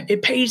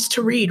it pays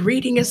to read.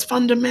 Reading is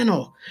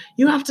fundamental.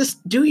 You have to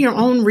do your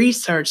own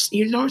research.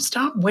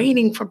 Stop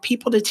waiting for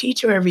people to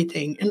teach you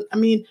everything. And I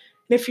mean,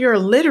 if you're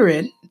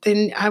illiterate,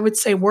 then I would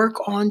say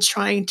work on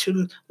trying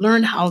to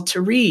learn how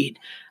to read.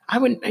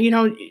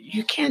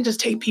 You can't just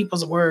take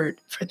people's word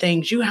for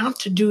things. You have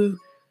to do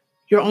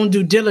your own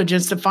due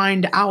diligence to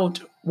find out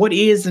what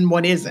is and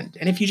what isn't.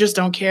 And if you just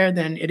don't care,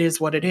 then it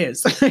is what it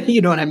is.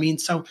 You know what I mean?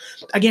 So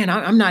again,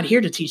 I'm not here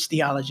to teach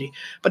theology,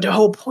 but the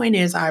whole point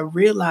is I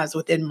realized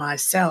within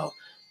myself,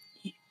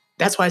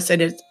 that's why I said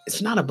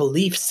it's not a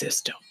belief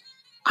system.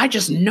 I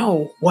just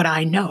know what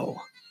I know.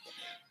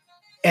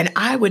 And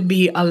I would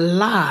be a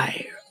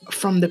lie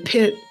from the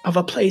pit of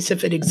a place,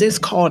 if it exists,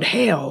 called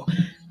hell,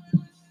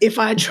 if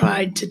I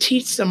tried to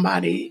teach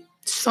somebody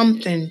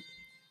something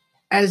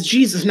as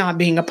Jesus not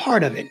being a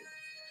part of it.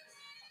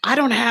 I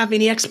don't have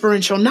any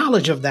experiential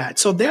knowledge of that.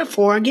 So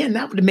therefore, again,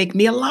 that would make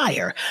me a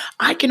liar.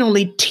 I can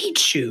only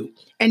teach you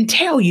and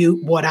tell you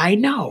what I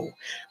know.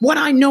 What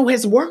I know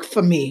has worked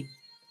for me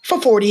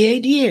for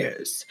 48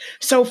 years.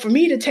 So for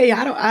me to tell you,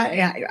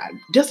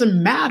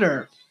 doesn't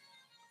matter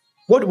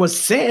what was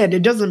said.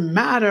 It doesn't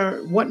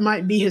matter what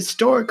might be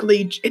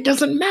historically. It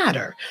doesn't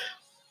matter.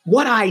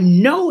 What I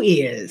know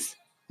is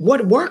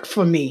what worked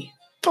for me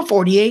for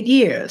 48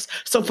 years.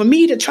 So for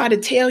me to try to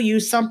tell you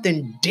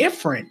something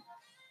different,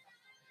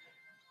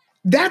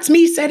 that's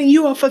me setting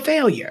you up for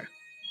failure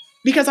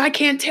because I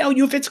can't tell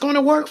you if it's going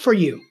to work for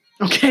you.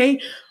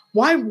 Okay?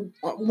 Why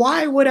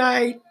would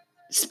I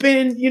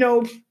spend,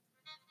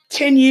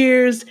 10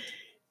 years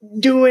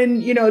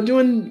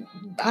doing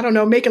I don't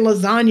know, making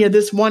lasagna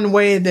this one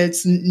way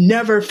that's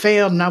never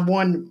failed and I've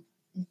won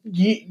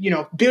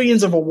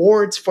billions of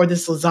awards for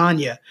this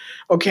lasagna.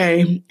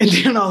 Okay? And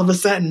then all of a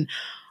sudden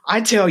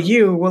I tell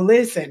you, well,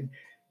 listen,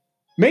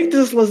 make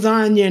this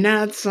lasagna and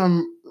add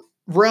some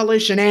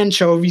relish and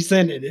anchovies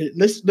in it.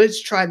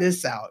 Let's try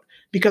this out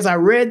because I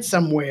read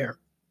somewhere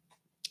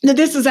that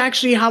this is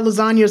actually how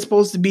lasagna is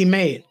supposed to be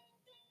made.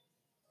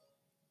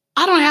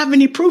 I don't have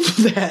any proof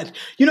of that.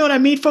 You know what I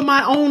mean? For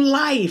my own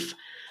life.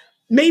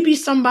 Maybe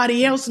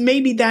somebody else,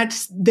 maybe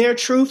that's their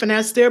truth and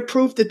that's their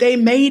proof that they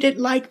made it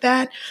like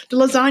that. The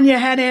lasagna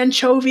had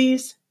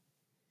anchovies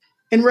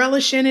and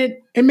relish in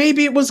it, and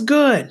maybe it was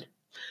good.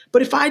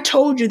 But if I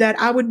told you that,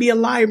 I would be a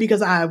liar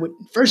because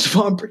first of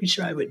all, I'm pretty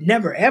sure I would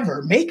never,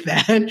 ever make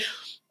that.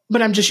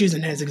 But I'm just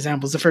using that as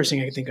examples. The first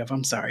thing I can think of,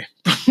 I'm sorry.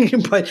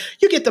 But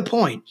you get the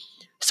point.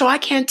 So I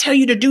can't tell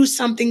you to do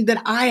something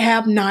that I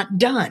have not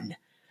done.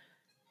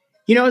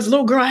 As a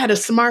little girl, I had a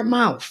smart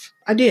mouth.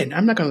 I did.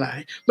 I'm not going to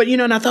lie. But,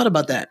 and I thought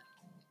about that.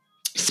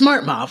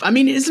 Smart mouth. I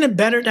mean, isn't it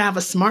better to have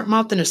a smart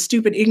mouth than a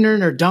stupid,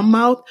 ignorant, or dumb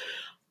mouth?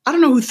 I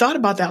don't know who thought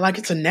about that like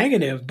it's a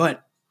negative,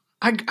 but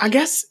I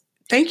guess,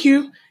 thank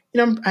you.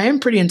 I am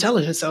pretty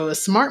intelligent, so a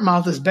smart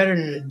mouth is better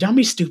than a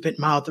dummy, stupid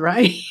mouth,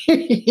 right?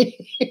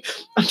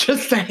 I'm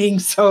just saying.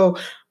 So,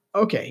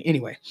 okay,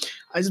 anyway,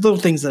 there's little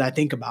things that I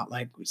think about,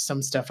 like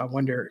some stuff I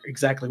wonder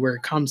exactly where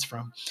it comes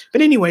from.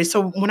 But anyway,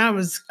 so when I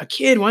was a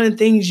kid, one of the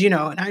things, and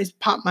I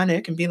pop my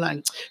neck and be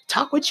like,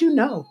 talk what you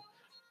know.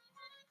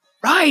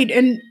 Right.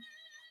 And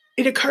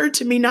it occurred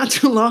to me not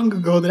too long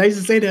ago that I used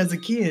to say that as a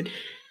kid.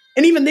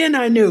 And even then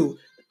I knew.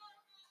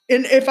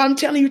 And if I'm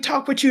telling you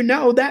talk what you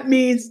know, that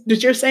means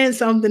that you're saying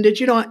something that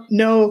you don't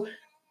know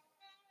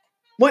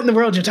what in the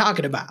world you're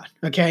talking about.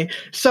 Okay.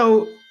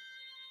 So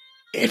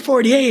at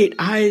 48,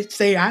 I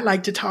say I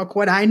like to talk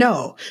what I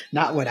know,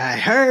 not what I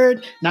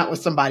heard, not what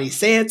somebody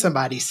said.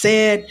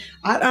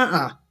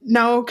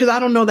 No, because I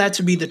don't know that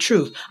to be the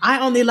truth. I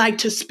only like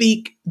to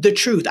speak the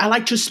truth. I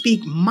like to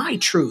speak my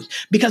truth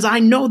because I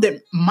know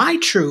that my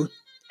truth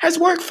has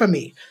worked for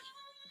me.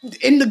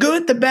 In the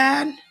good, the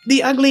bad,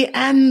 the ugly,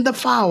 and the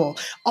foul.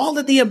 All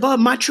of the above,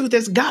 my truth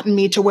has gotten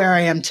me to where I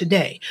am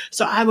today.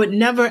 So I would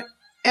never,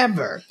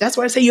 ever. That's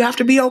why I say you have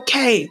to be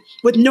okay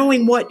with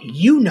knowing what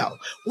you know.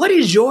 What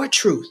is your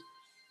truth?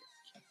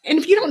 And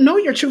if you don't know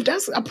your truth,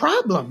 that's a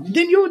problem.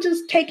 Then you'll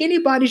just take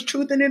anybody's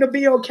truth and it'll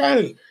be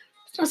okay.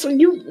 So when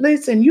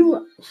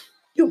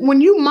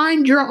you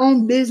mind your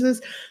own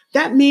business,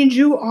 that means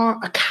you are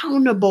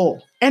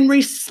accountable and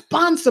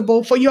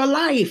responsible for your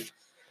life.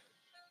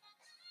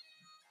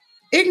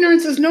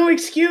 Ignorance is no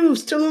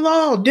excuse to the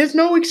law. There's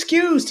no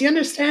excuse. Do you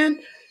understand?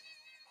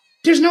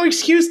 There's no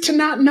excuse to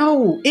not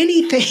know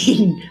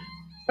anything.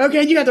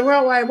 Okay, you got the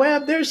World Wide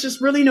Web. There's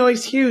just really no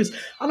excuse.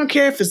 I don't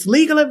care if it's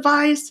legal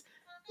advice.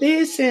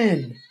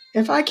 Listen,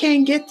 if I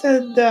can't get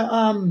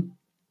the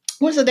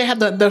what's it? They have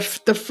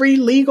the free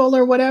legal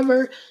or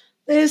whatever.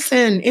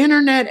 Listen,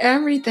 internet,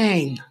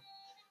 everything.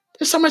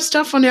 There's so much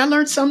stuff on there. I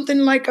learned something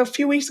like a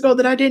few weeks ago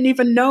that I didn't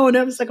even know, and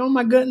I was like, oh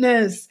my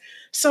goodness.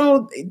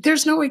 So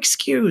there's no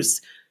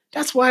excuse.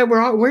 That's why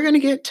we're going to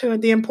get to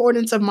the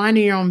importance of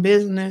minding your own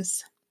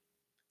business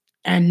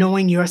and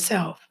knowing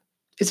yourself.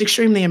 It's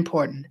extremely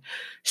important.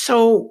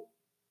 So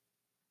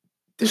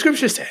the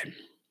scripture said,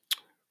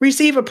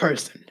 receive a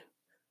person.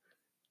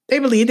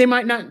 They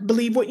might not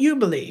believe what you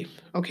believe,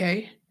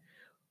 okay?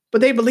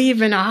 But they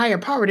believe in a higher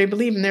power. They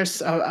believe in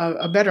there's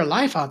a better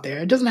life out there.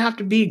 It doesn't have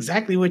to be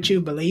exactly what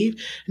you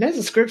believe. And there's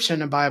a scripture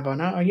in the Bible.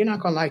 Now, you're not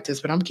going to like this,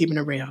 but I'm keeping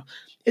it real.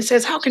 It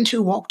says, how can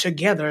two walk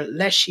together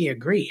lest ye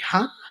agree?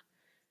 Huh?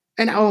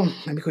 And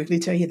let me quickly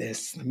tell you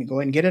this. Let me go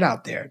ahead and get it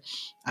out there.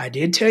 I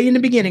did tell you in the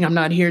beginning, I'm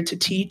not here to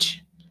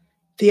teach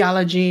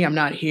theology. I'm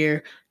not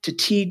here to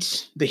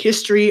teach the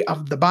history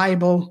of the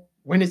Bible,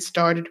 when it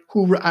started,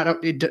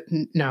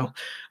 no.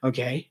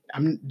 Okay.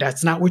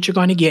 That's not what you're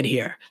going to get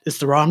here. It's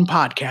the wrong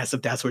podcast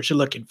if that's what you're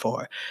looking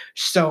for.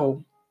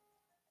 So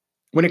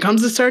when it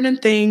comes to certain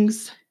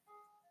things,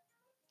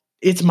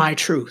 it's my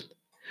truth.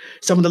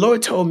 So when the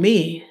Lord told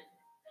me,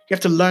 you have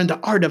to learn the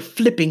art of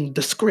flipping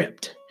the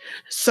script.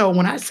 So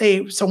when I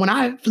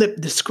flip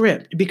the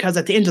script, because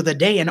at the end of the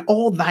day, in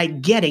all thy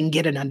getting,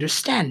 get an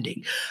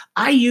understanding.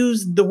 I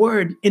use the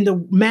word in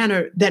the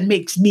manner that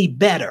makes me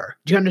better.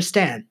 Do you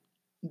understand?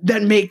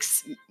 That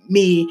makes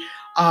me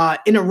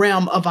in a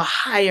realm of a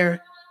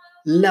higher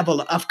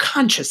level of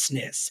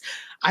consciousness.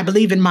 I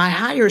believe in my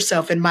higher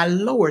self and my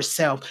lower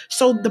self.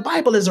 So the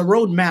Bible is a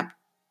roadmap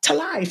to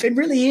life. It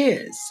really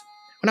is.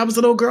 When I was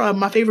a little girl,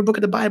 my favorite book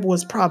of the Bible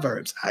was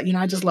Proverbs.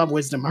 I just love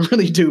wisdom. I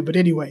really do. But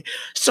anyway,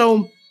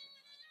 so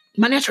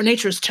my natural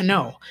nature is to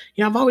know.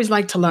 I've always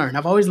liked to learn.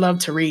 I've always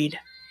loved to read.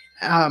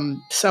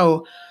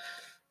 So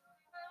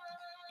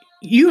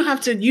you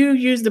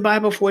use the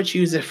Bible for what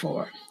you use it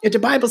for. If the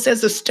Bible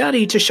says to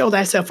study to show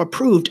thyself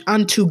approved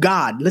unto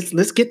God,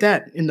 let's get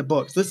that in the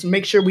books. Let's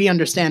make sure we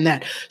understand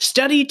that.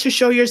 Study to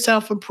show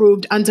yourself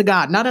approved unto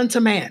God, not unto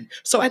man.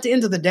 So at the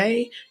end of the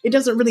day, it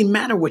doesn't really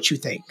matter what you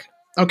think.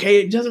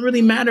 Okay, it doesn't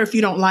really matter if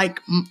you don't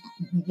like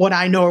what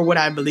I know or what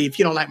I believe. If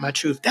you don't like my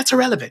truth, that's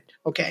irrelevant.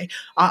 Okay,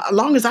 as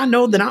long as I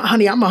know that,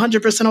 honey, I'm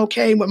 100%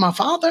 okay with my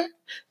Father.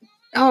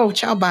 Oh,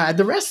 child, by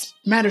the rest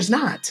matters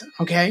not.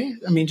 Okay,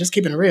 just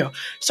keeping it real.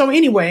 So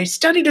anyway,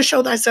 study to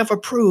show thyself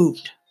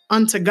approved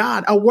unto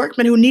God, a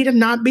workman who needeth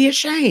not be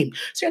ashamed.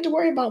 So you have to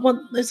worry about,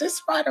 well, is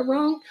this right or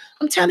wrong?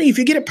 I'm telling you, if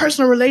you get a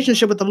personal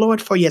relationship with the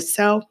Lord for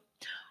yourself,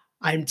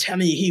 I'm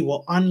telling you, He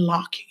will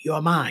unlock your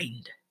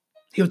mind.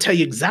 He'll tell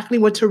you exactly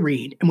what to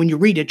read. And when you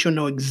read it, you'll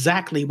know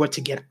exactly what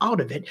to get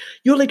out of it.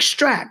 You'll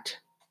extract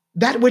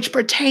that which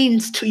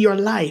pertains to your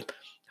life.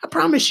 I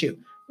promise you,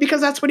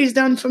 because that's what He's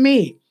done for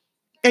me.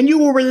 And you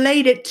will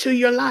relate it to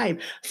your life.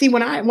 See,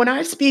 when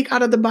I speak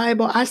out of the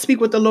Bible, I speak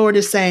what the Lord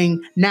is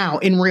saying now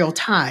in real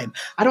time.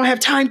 I don't have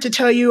time to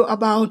tell you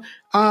about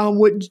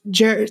what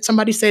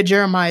somebody said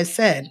Jeremiah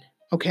said.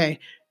 Okay.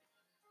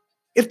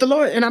 If the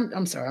Lord, and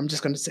I'm sorry, I'm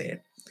just going to say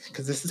it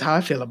because this is how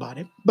I feel about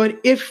it. But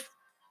if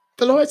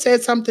the Lord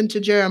said something to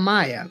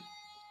Jeremiah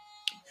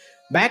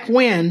back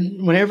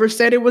whenever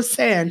said it was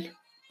said,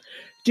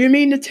 do you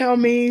mean to tell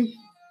me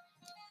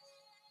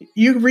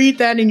you read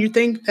that and you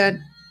think that,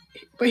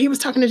 but He was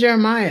talking to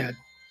Jeremiah?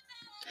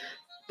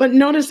 But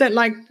notice that,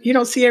 you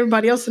don't see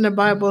everybody else in the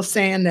Bible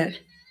saying that,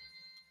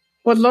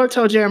 well, the Lord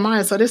told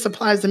Jeremiah, so this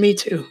applies to me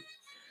too.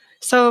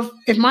 So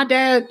if my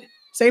dad,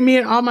 say me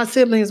and all my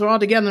siblings were all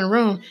together in a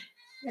room,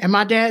 and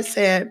my dad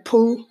said,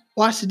 Pooh,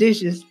 wash the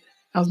dishes.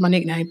 That was my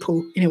nickname,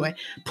 Pooh. Anyway,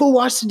 Pooh,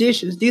 wash the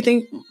dishes. Do you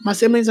think my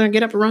siblings are going to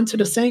get up and run to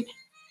the sink?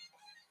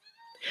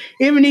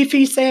 Even if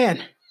he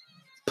said,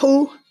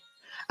 Pooh,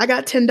 I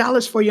got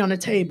 $10 for you on the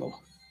table.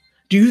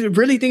 Do you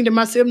really think that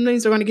my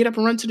siblings are going to get up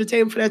and run to the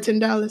table for that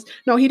 $10?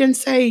 No, he didn't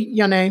say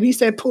your name. He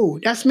said, Pooh,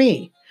 that's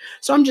me.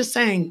 So I'm just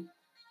saying,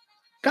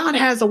 God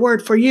has a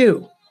word for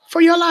you,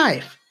 for your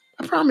life.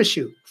 I promise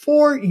you,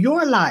 for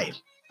your life.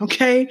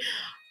 Okay?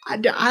 I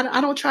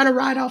don't try to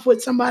ride off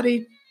what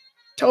somebody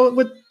told,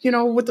 what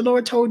the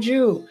Lord told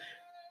you.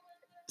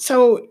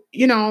 So,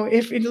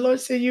 if the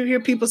Lord said, you hear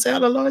people say, oh,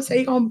 the Lord say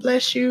He's going to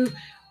bless you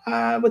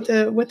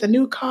with a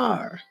new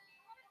car.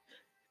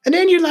 And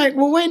then you're like,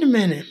 well, wait a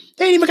minute.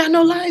 They ain't even got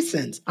no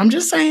license. I'm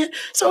just saying.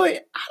 So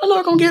how the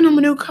Lord going to give them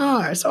a new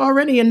car? So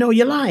already you know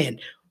you're lying.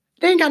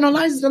 They ain't got no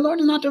license. The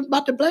Lord is not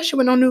about to bless you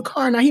with no new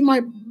car. Now, He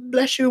might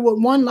bless you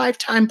with one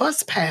lifetime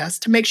bus pass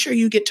to make sure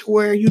you get to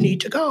where you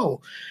need to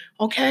go.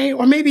 Okay?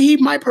 Or maybe He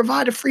might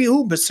provide a free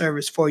Uber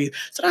service for you.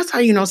 So that's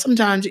how,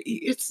 sometimes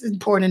it's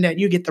important that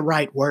you get the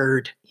right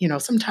word.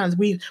 Sometimes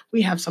we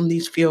have some of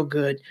these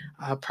feel-good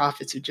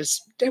prophets who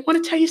they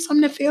want to tell you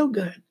something to feel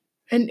good.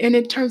 And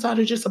it turns out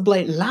it's just a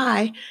blatant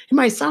lie. It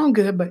might sound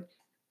good, but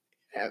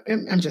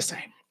I'm just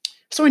saying.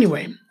 So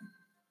anyway,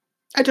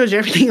 I told you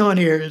everything on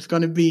here is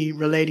going to be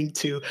relating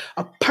to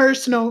a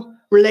personal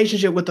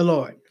relationship with the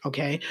Lord,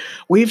 okay?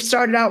 We've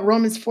started out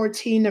Romans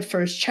 14, the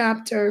first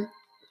chapter.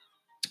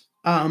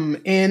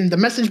 In the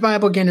Message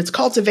Bible, again, it's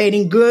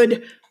cultivating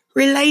good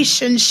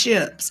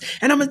relationships.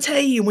 And I'm going to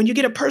tell you, when you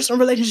get a personal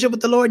relationship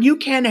with the Lord, you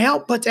can't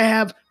help but to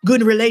have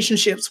good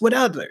relationships with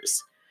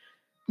others.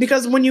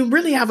 Because when you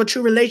really have a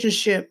true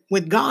relationship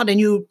with God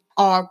and you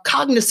are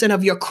cognizant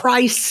of your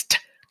Christ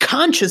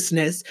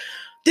consciousness,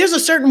 there's a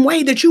certain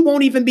way that you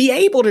won't even be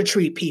able to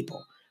treat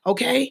people,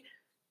 okay?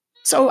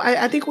 So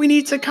I think we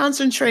need to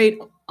concentrate,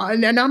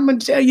 and I'm going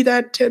to tell you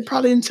that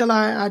probably until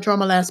I draw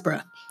my last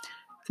breath,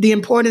 the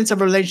importance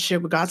of a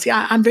relationship with God. See,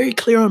 I'm very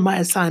clear on my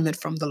assignment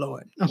from the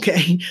Lord,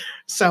 okay?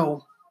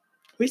 So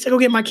we said, go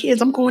get my kids.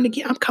 I'm coming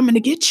to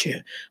get you,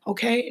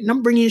 okay? And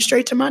I'm bringing you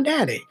straight to my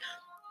daddy.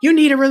 You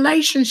need a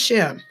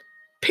relationship,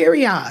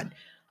 period.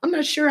 I'm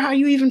not sure how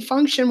you even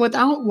function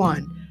without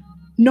one.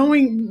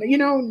 Knowing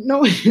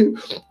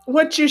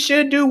what you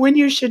should do, when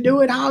you should do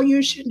it, how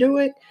you should do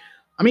it.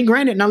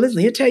 Granted, now listen,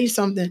 he'll tell you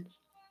something.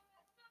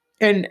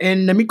 And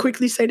let me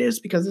quickly say this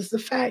because it's the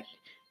fact.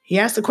 He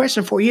asked the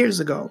question 4 years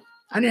ago.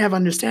 I didn't have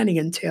understanding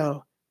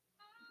until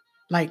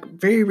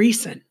very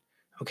recent,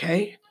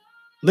 okay?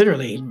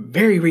 Literally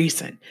very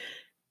recent.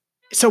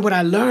 So what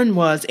I learned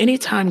was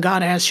anytime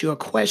God asks you a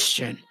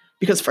question,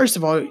 because first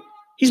of all,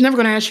 He's never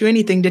going to ask you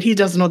anything that He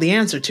doesn't know the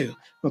answer to.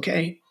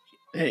 Okay.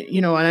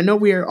 And I know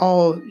we are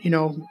all,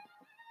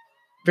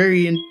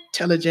 very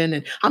intelligent,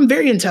 and I'm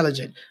very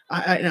intelligent.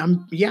 I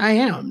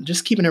am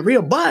just keeping it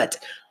real, but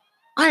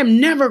I am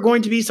never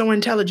going to be so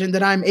intelligent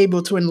that I'm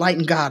able to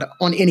enlighten God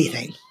on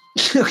anything.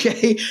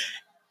 Okay.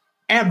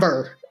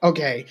 ever.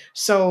 Okay.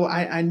 So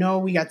I know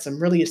we got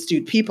some really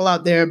astute people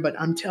out there, but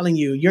I'm telling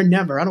you, you're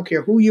never, I don't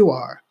care who you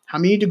are, how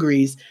many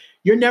degrees,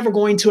 you're never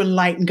going to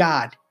enlighten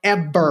God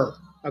ever.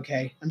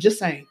 Okay. I'm just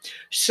saying.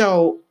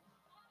 So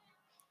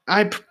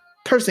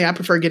personally, I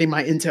prefer getting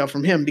my intel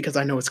from him because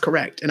I know it's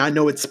correct and I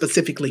know it's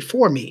specifically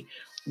for me.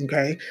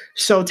 Okay.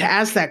 So to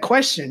ask that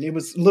question, it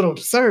was a little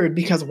absurd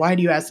because why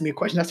do you ask me a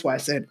question? That's why I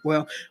said,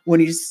 well, when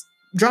he's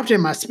dropped it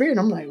in my spirit,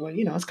 I'm like, well,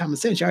 it's common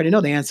sense. You already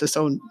know the answer.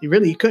 So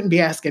you couldn't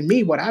be asking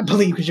me what I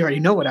believe because you already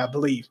know what I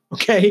believe.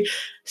 Okay.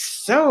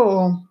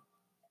 So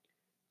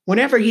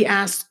whenever he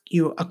asks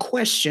you a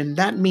question,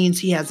 that means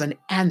he has an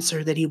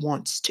answer that he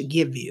wants to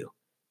give you.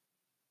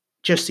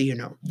 Just so you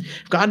know.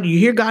 You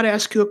hear God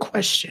ask you a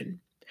question.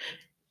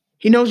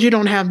 He knows you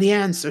don't have the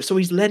answer, so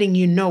he's letting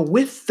you know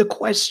with the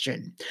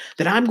question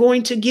that I'm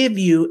going to give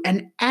you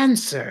an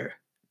answer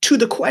to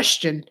the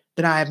question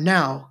that I have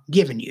now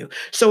given you.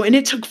 So, and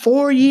it took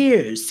 4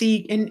 years.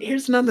 See, and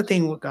here's another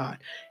thing with God.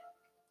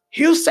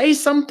 He'll say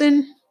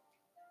something,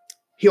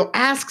 he'll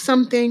ask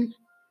something,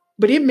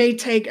 but it may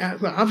take,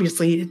 well,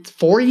 obviously, it's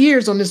 4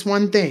 years on this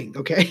one thing,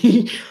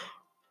 okay?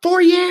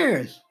 4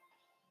 years.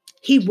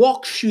 He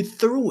walks you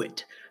through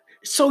it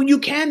so you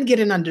can get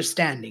an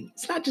understanding.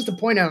 It's not just a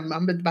point of,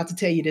 I'm about to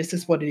tell you this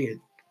is what it is.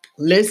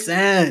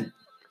 Listen,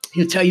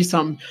 he'll tell you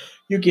something.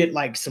 You get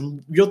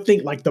you'll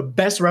think like the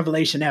best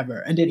revelation ever.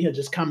 And then he'll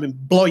just come and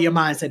blow your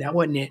mind and say, that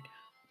wasn't it.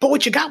 But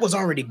what you got was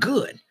already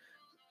good.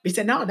 He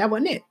said, no, that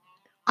wasn't it.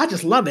 I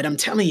just love it. I'm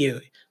telling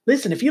you.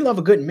 Listen, if you love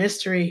a good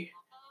mystery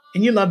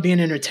and you love being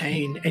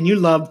entertained and you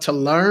love to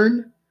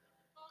learn,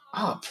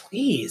 oh,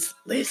 please,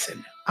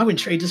 listen. I wouldn't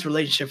trade this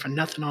relationship for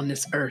nothing on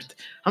this earth.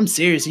 I'm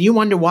serious. And you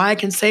wonder why I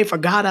can say, for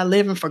God I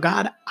live and for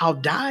God I'll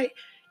die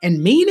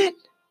and mean it?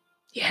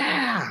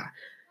 Yeah.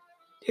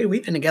 Dude,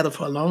 we've been together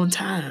for a long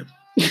time.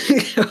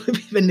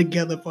 We've been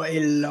together for a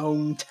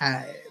long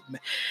time.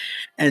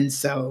 And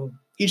so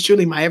he's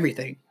truly my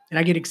everything. And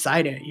I get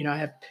excited. I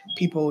have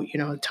people,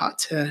 talk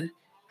to, I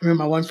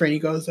remember my one friend,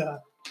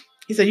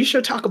 he said, you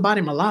sure talk about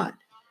him a lot.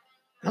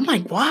 I'm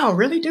like, wow,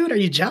 really, dude? Are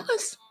you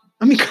jealous?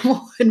 I mean, come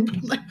on.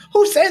 Like,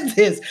 who says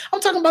this? I'm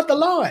talking about the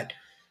Lord.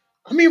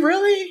 I mean,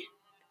 really?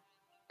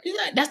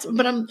 Yeah,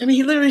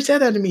 he literally said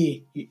that to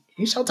me.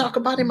 You shall talk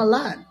about him a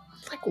lot.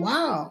 It's like,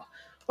 wow,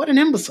 what an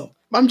imbecile.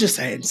 I'm just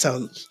saying.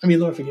 So,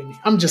 Lord forgive me.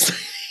 I'm just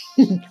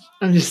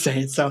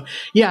saying. So,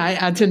 yeah,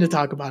 I tend to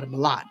talk about him a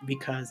lot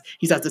because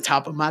he's at the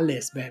top of my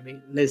list,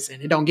 baby. Listen,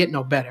 it don't get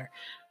no better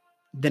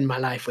than my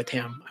life with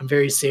him. I'm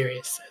very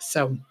serious.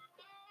 So,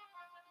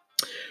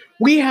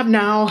 we have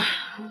now,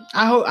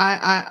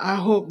 I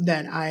hope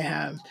that I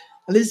have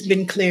at least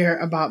been clear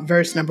about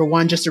verse number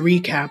 1. Just to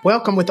recap,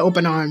 welcome with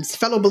open arms,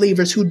 fellow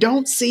believers who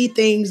don't see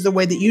things the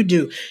way that you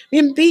do.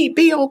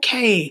 Be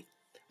okay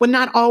with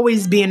not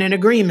always being in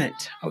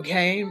agreement,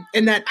 okay?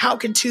 And that how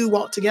can two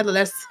walk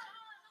together?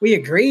 We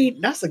agree.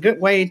 That's a good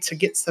way to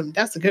get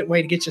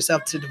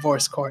yourself to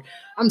divorce court.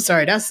 I'm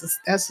sorry, that's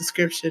the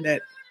scripture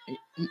that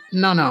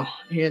no.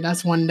 Yeah,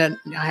 that's one that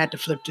I had to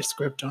flip the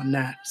script on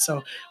that.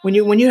 So when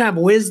you have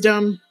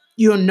wisdom,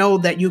 you'll know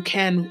that you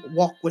can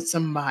walk with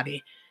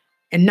somebody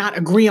and not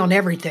agree on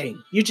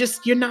everything.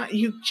 You're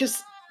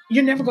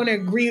never going to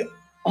agree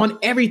on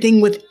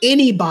everything with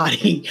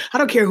anybody. I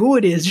don't care who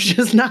it is.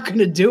 You're just not going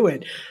to do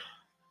it.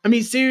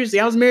 Seriously,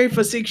 I was married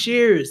for 6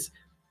 years.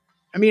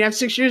 After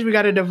 6 years, we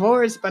got a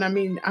divorce. But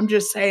I'm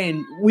just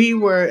saying we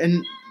were,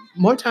 and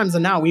more times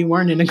than not, we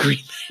weren't in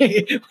agreement.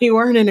 We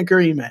weren't in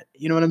agreement.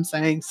 You know what I'm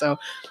saying? So,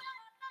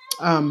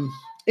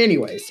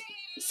 anyways,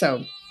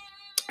 so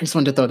I just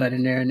wanted to throw that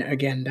in there. And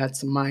again,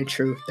 that's my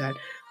truth that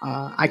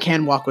I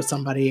can walk with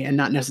somebody and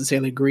not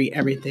necessarily agree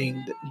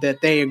everything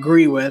that they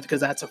agree with, because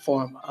that's a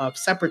form of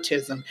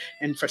separatism.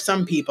 And for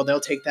some people,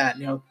 they'll take that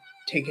and they'll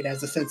take it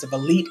as a sense of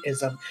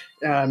elitism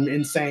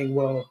in saying,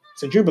 well,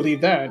 since you believe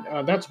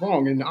that, that's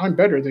wrong and I'm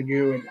better than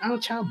you. And oh,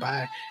 child,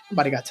 bye.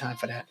 Nobody got time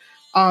for that.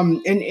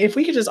 And if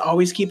we could just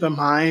always keep in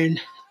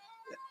mind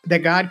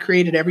that God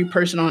created every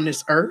person on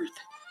this earth,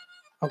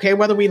 okay,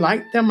 whether we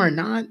like them or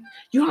not,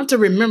 you have to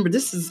remember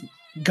this is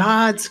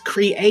God's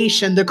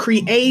creation, the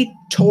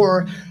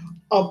creator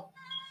of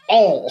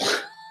all.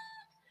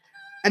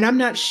 And I'm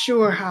not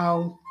sure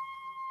how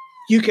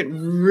you could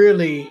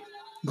really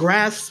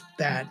grasp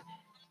that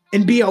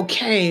and be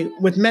okay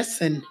with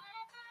messing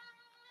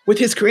with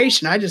his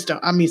creation. I just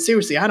don't,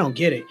 seriously, I don't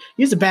get it.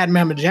 He's a bad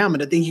mamma jamma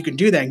to think you can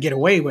do that and get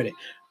away with it.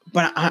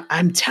 But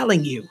I'm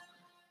telling you,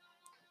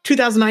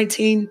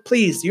 2019,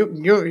 please, you're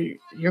going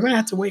to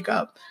have to wake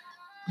up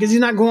because he's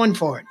not going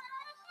for it.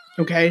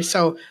 Okay,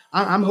 so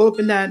I'm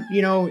hoping that,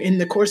 in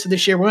the course of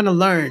this year, we're going to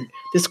learn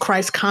this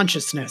Christ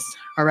consciousness.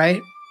 All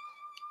right,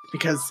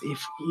 because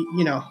if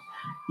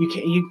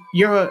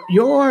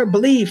your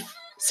belief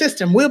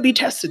system will be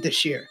tested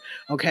this year.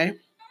 Okay,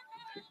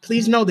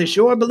 please know this: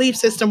 your belief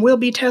system will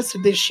be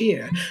tested this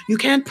year. You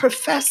can't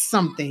profess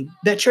something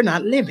that you're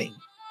not living,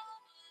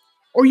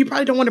 or you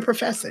probably don't want to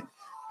profess it.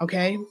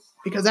 Okay,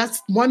 because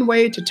that's one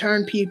way to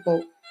turn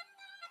people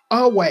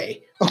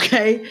away.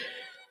 Okay,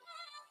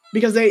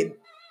 because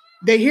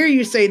They hear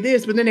you say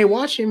this, but then they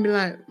watch you and be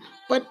like,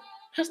 but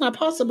that's not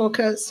possible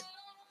because,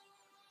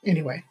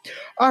 anyway.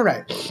 All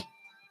right.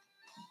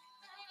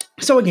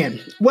 So again,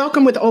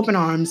 welcome with open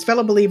arms,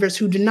 fellow believers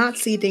who do not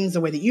see things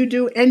the way that you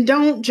do, and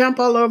don't jump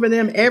all over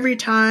them every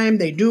time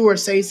they do or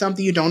say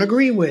something you don't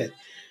agree with.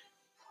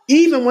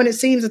 Even when it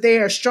seems that they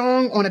are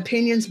strong on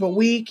opinions but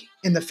weak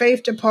in the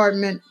faith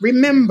department,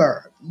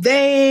 remember,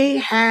 they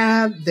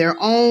have their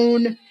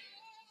own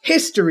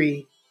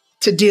history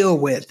to deal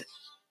with.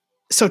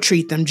 So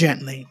treat them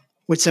gently,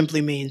 which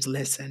simply means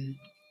listen.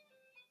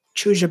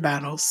 Choose your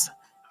battles,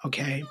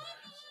 okay?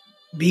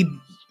 Be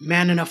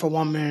man enough or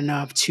woman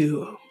enough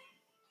to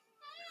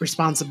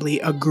responsibly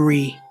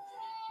agree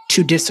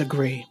to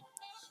disagree.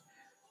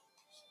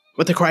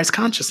 With the Christ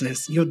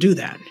consciousness, you'll do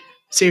that.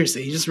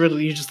 Seriously, you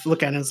just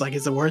look at it and it's like,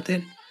 is it worth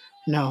it?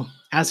 No.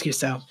 Ask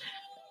yourself,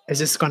 is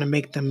this going to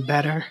make them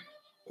better?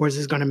 Or is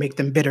this going to make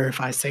them bitter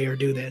if I say or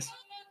do this?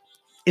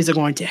 Is it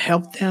going to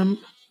help them?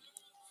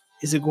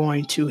 Is it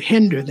going to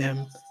hinder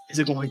them? Is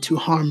it going to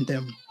harm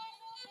them?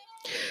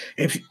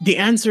 If the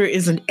answer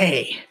is an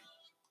A,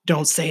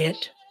 don't say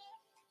it.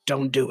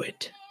 Don't do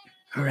it.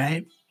 All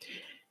right?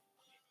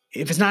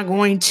 If it's not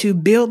going to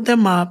build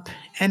them up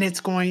and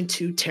it's going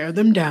to tear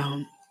them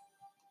down,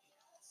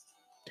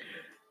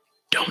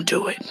 don't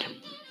do it.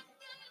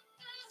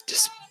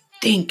 Just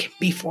think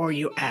before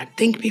you act.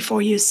 Think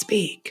before you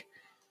speak.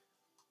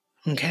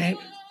 Okay?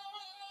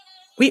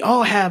 We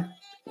all have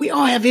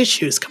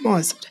issues. Come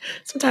on.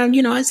 Sometimes,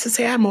 I used to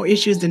say I have more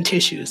issues than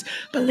tissues.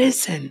 But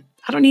listen,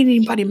 I don't need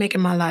anybody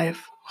making my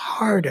life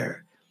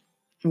harder.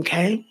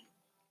 Okay?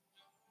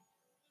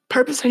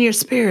 Purpose in your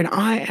spirit,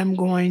 I am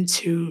going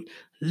to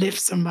lift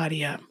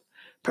somebody up.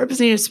 Purpose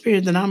in your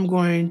spirit that I'm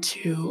going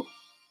to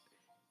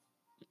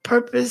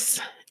purpose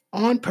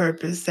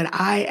that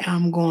I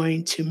am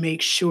going to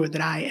make sure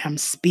that I am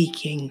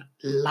speaking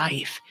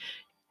life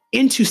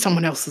into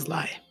someone else's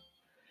life.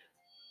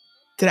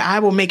 That I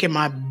will make it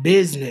my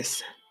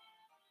business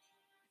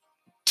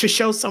to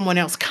show someone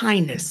else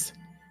kindness.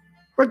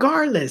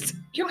 Regardless,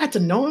 you don't have to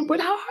know them, but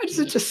how hard is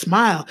it to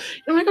smile?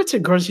 When I go to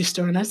the grocery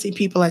store and I see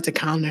people at the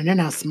counter and they're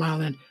not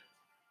smiling,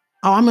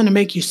 oh, I'm going to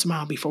make you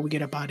smile before we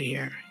get up out of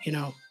here.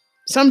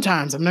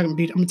 Sometimes I'm going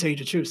to tell you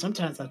the truth.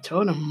 Sometimes I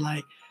told them, I'm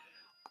like,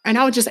 and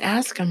I would just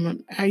ask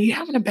them, are you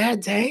having a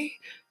bad day?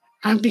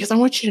 Because I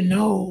want you to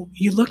know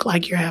you look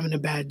like you're having a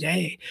bad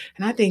day.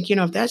 And I think,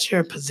 if that's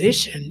your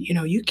position,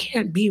 you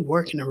can't be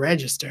working the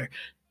register.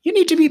 You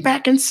need to be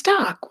back in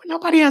stock.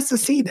 Nobody has to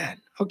see that.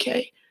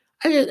 Okay.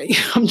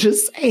 I'm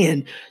just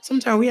saying,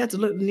 sometimes we have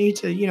to need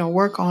to,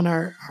 work on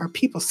our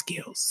people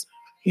skills,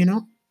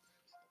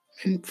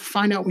 and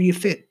find out where you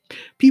fit.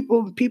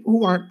 People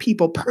who aren't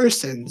people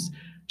persons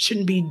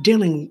shouldn't be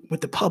dealing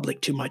with the public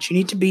too much. You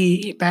need to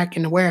be back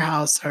in the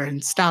warehouse or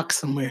in stock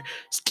somewhere.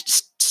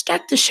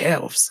 Stack the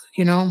shelves,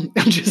 I'm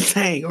just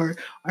saying, or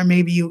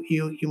maybe you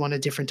want a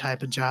different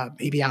type of job,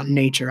 maybe out in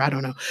nature. I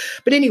don't know.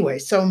 But anyway,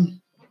 so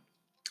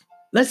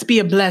let's be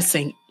a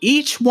blessing.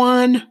 Each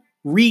one,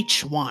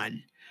 reach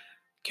one.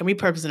 Can we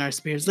purpose in our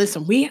spirits?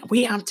 Listen,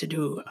 we have to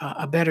do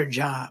a better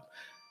job.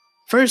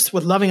 First,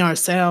 with loving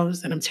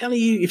ourselves. And I'm telling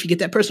you, if you get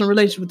that personal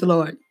relationship with the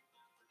Lord,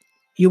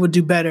 you will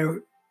do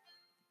better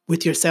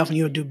with yourself and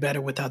you'll do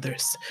better with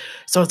others.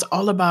 So it's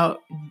all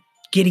about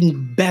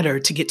getting better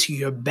to get to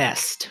your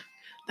best.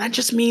 That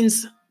just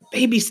means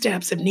baby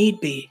steps if need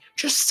be.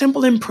 Just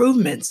simple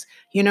improvements,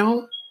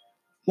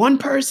 One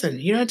person.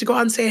 You don't have to go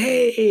out and say,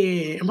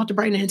 hey, I'm about to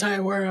brighten the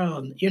entire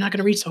world. You're not going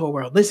to reach the whole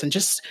world. Listen,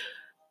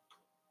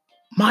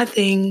 my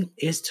thing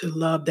is to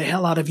love the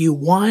hell out of you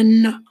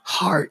one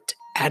heart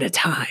at a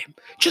time.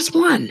 Just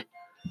one.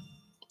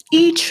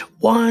 Each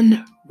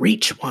one,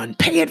 reach one.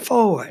 Pay it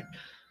forward.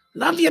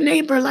 Love your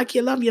neighbor like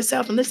you love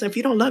yourself. And listen, if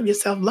you don't love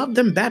yourself, love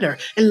them better.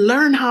 And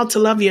learn how to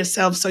love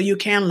yourself so you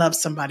can love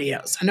somebody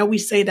else. I know we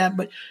say that,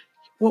 but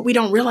what we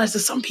don't realize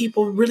is some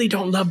people really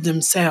don't love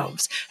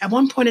themselves. At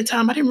one point in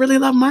time, I didn't really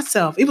love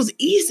myself. It was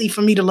easy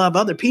for me to love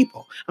other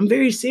people. I'm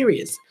very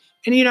serious.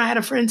 And, I had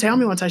a friend tell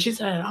me one time, she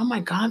said, oh my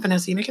God,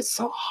 Vanessa, you make it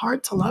so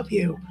hard to love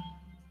you.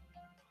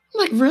 I'm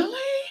like, really?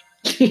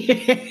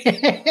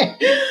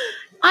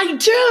 I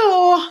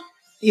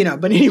do.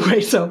 But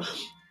anyway, so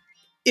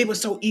it was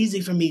so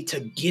easy for me to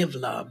give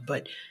love,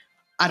 but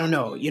I don't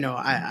know,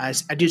 I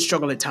did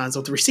struggle at times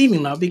with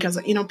receiving love because,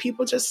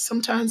 people just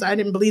sometimes I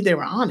didn't believe they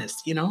were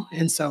honest,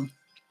 and so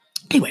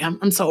anyway,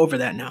 I'm so over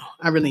that now.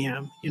 I really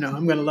am,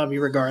 I'm going to love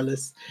you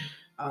regardless.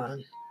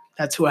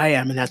 That's who I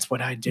am and that's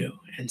what I do.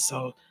 And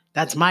so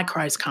that's my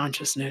Christ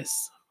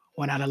consciousness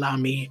will not allow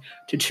me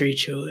to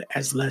treat you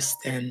as less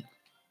than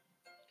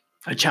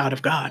a child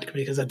of God,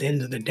 because at the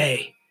end of the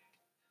day,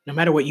 no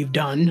matter what you've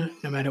done,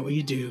 no matter what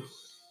you do,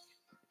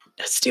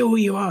 that's still who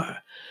you are.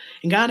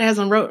 And God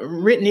hasn't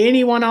written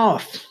anyone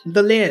off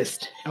the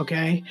list,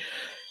 okay?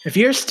 If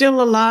you're still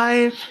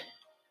alive,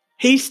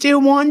 he still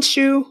wants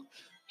you.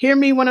 Hear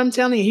me when I'm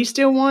telling you, he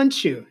still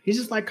wants you. He's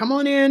just like, come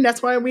on in.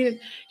 That's why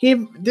he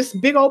have this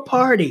big old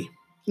party,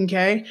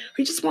 okay?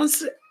 He just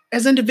wants,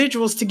 as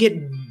individuals, to get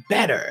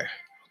better,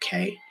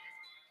 okay?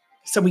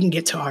 so we can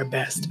get to our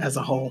best as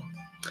a whole.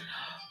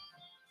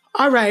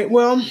 All right.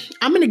 Well,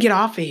 I'm going to get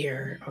off of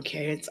here.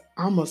 Okay. It's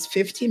almost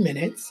 50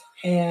 minutes,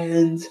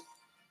 and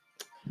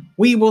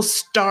we will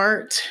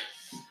start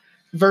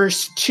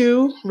verse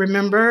 2.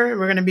 Remember,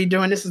 we're going to be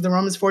doing this is the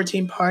Romans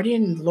 14 party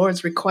and the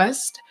Lord's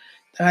request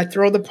that I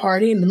throw the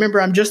party. And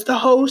remember, I'm just the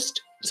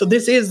host. So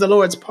this is the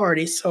Lord's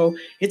party. So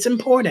it's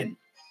important.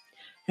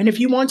 And if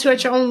you want to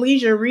at your own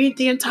leisure, read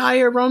the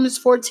entire Romans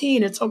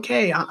 14. It's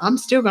okay. I'm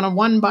still going to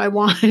one by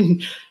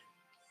one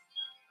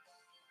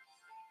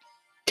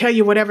tell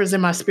you whatever's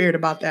in my spirit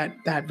about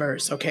that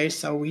verse. Okay.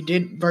 So we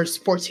did verse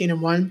 14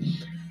 and 1.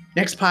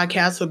 Next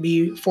podcast will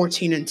be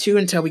 14 and 2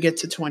 until we get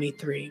to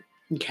 23.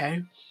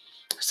 Okay.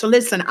 So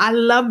listen, I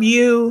love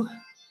you.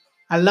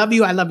 I love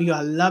you. I love you.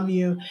 I love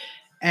you.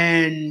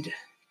 And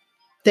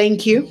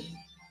thank you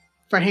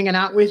for hanging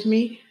out with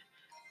me.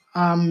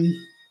 Until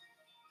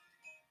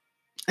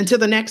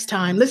the next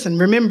time, listen,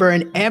 remember,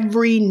 in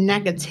every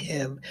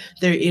negative,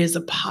 there is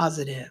a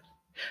positive.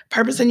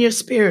 Purpose in your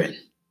spirit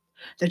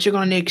that you're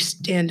going to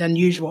extend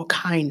unusual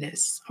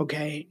kindness,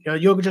 okay?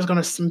 You're just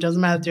going to, doesn't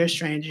matter if they're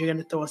strangers, you're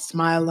going to throw a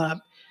smile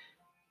up.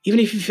 Even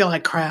if you feel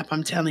like crap,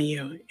 I'm telling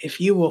you, if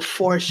you will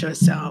force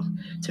yourself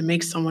to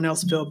make someone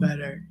else feel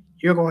better,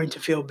 you're going to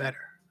feel better.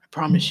 I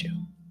promise you.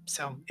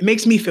 So it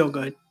makes me feel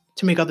good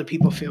to make other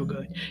people feel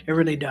good. It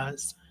really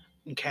does.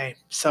 Okay.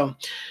 So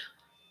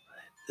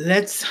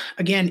let's,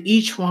 again,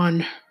 each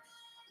one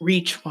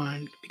reach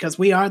one, because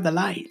we are the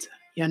light.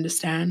 You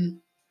understand?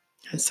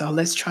 And so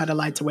let's try to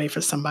light the way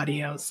for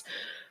somebody else.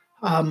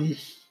 Until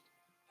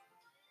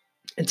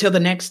the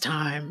next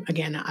time,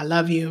 again, I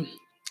love you.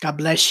 God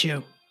bless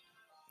you.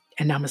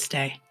 And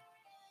namaste.